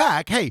say it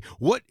back, hey,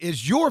 what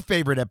is your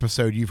favorite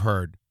episode you've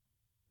heard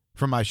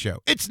from my show?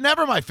 It's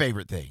never my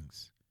favorite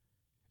things.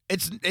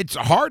 It's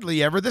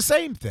hardly ever the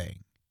same thing.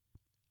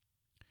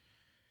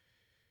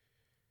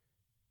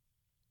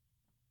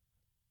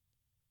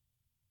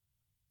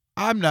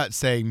 I'm not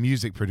saying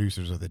music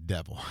producers are the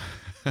devil.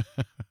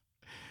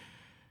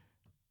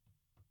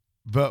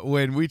 But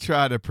when we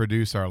try to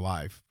produce our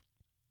life,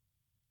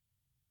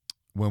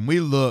 when we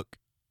look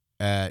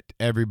at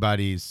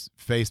everybody's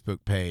Facebook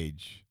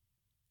page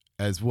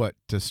as what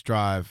to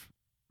strive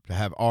to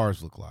have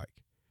ours look like,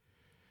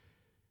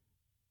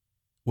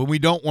 when we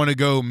don't want to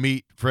go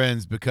meet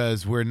friends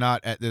because we're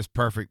not at this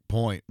perfect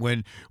point,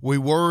 when we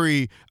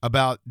worry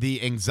about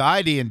the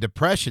anxiety and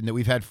depression that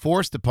we've had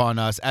forced upon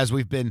us as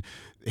we've been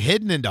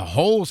hidden into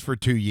holes for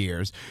 2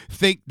 years,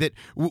 think that,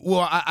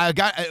 well,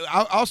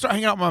 I'll start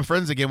hanging out with my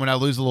friends again when I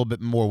lose a little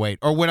bit more weight,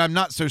 or when I'm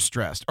not so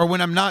stressed, or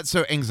when I'm not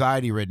so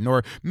anxiety ridden,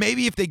 or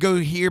maybe if they go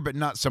here but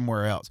not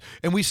somewhere else.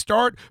 And we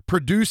start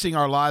producing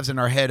our lives in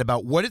our head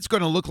about what it's going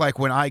to look like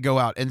when I go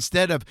out,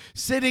 instead of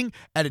sitting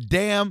at a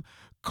damn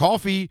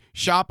coffee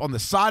shop on the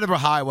side of a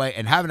highway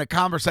and having a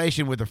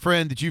conversation with a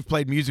friend that you've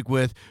played music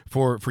with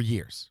for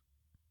years.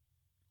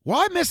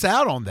 Why miss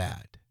out on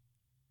that?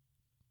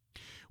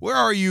 Where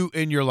are you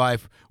in your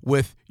life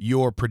with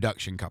your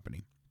production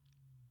company?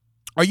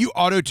 Are you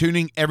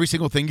auto-tuning every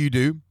single thing you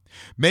do?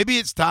 Maybe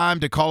it's time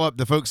to call up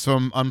the folks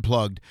from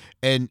Unplugged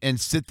and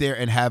sit there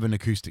and have an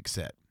acoustic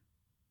set.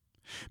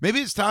 Maybe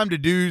it's time to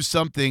do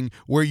something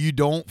where you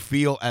don't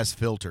feel as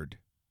filtered.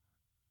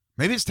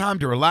 Maybe it's time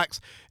to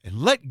relax and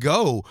let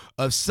go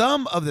of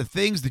some of the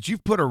things that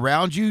you've put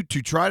around you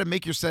to try to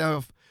make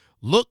yourself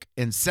look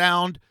and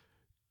sound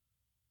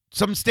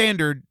some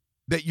standard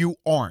that you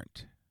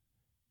aren't.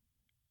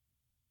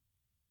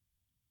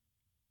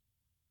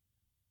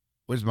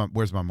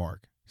 Where's my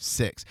mark?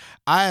 6.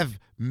 I have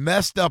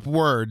messed up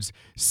words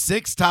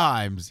 6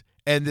 times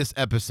in this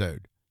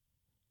episode.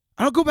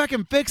 I don't go back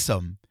and fix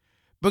them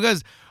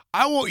because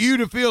I want you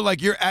to feel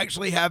like you're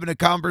actually having a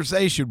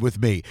conversation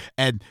with me.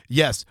 And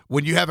yes,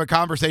 when you have a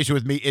conversation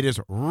with me, it is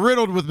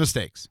riddled with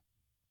mistakes.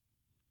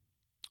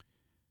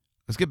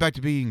 Let's get back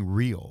to being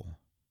real.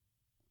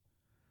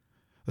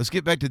 Let's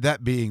get back to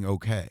that being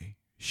okay.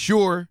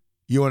 Sure,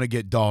 you want to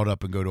get dolled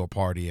up and go to a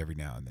party every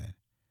now and then.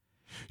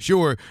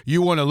 Sure,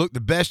 you want to look the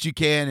best you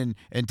can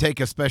and take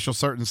a special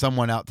certain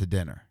someone out to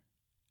dinner.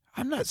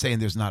 I'm not saying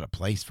there's not a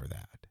place for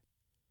that.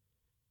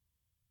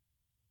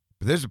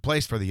 But there's a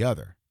place for the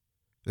other.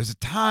 There's a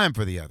time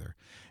for the other.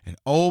 And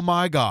oh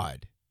my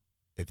God,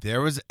 if there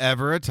was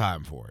ever a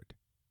time for it,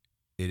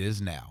 it is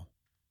now.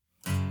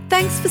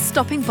 Thanks for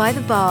stopping by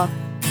the bar.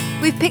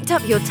 We've picked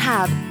up your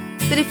tab,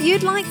 but if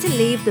you'd like to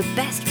leave the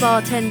best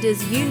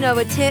bartenders you know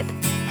a tip,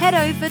 head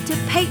over to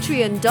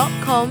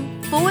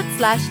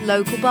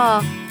patreon.com/local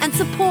bar and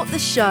support the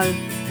show.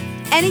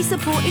 Any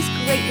support is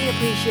greatly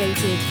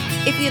appreciated.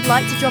 If you'd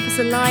like to drop us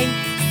a line,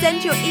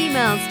 send your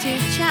emails to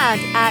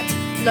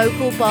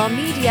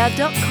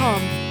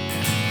chad@localbarmedia.com.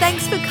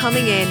 Thanks for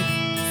coming in.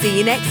 See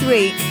you next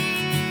week.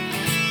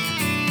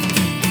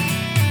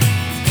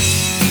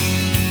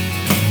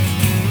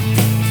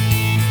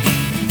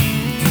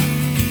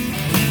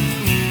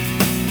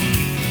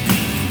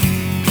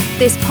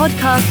 This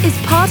podcast is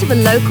part of a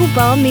Local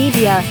Bar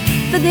Media.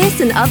 For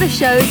this and other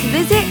shows,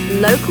 visit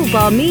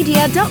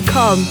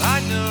localbarmedia.com. I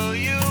know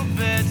you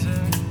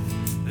better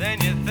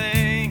than you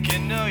think you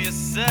know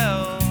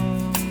yourself.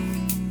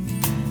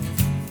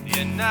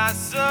 You're not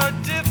so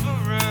different.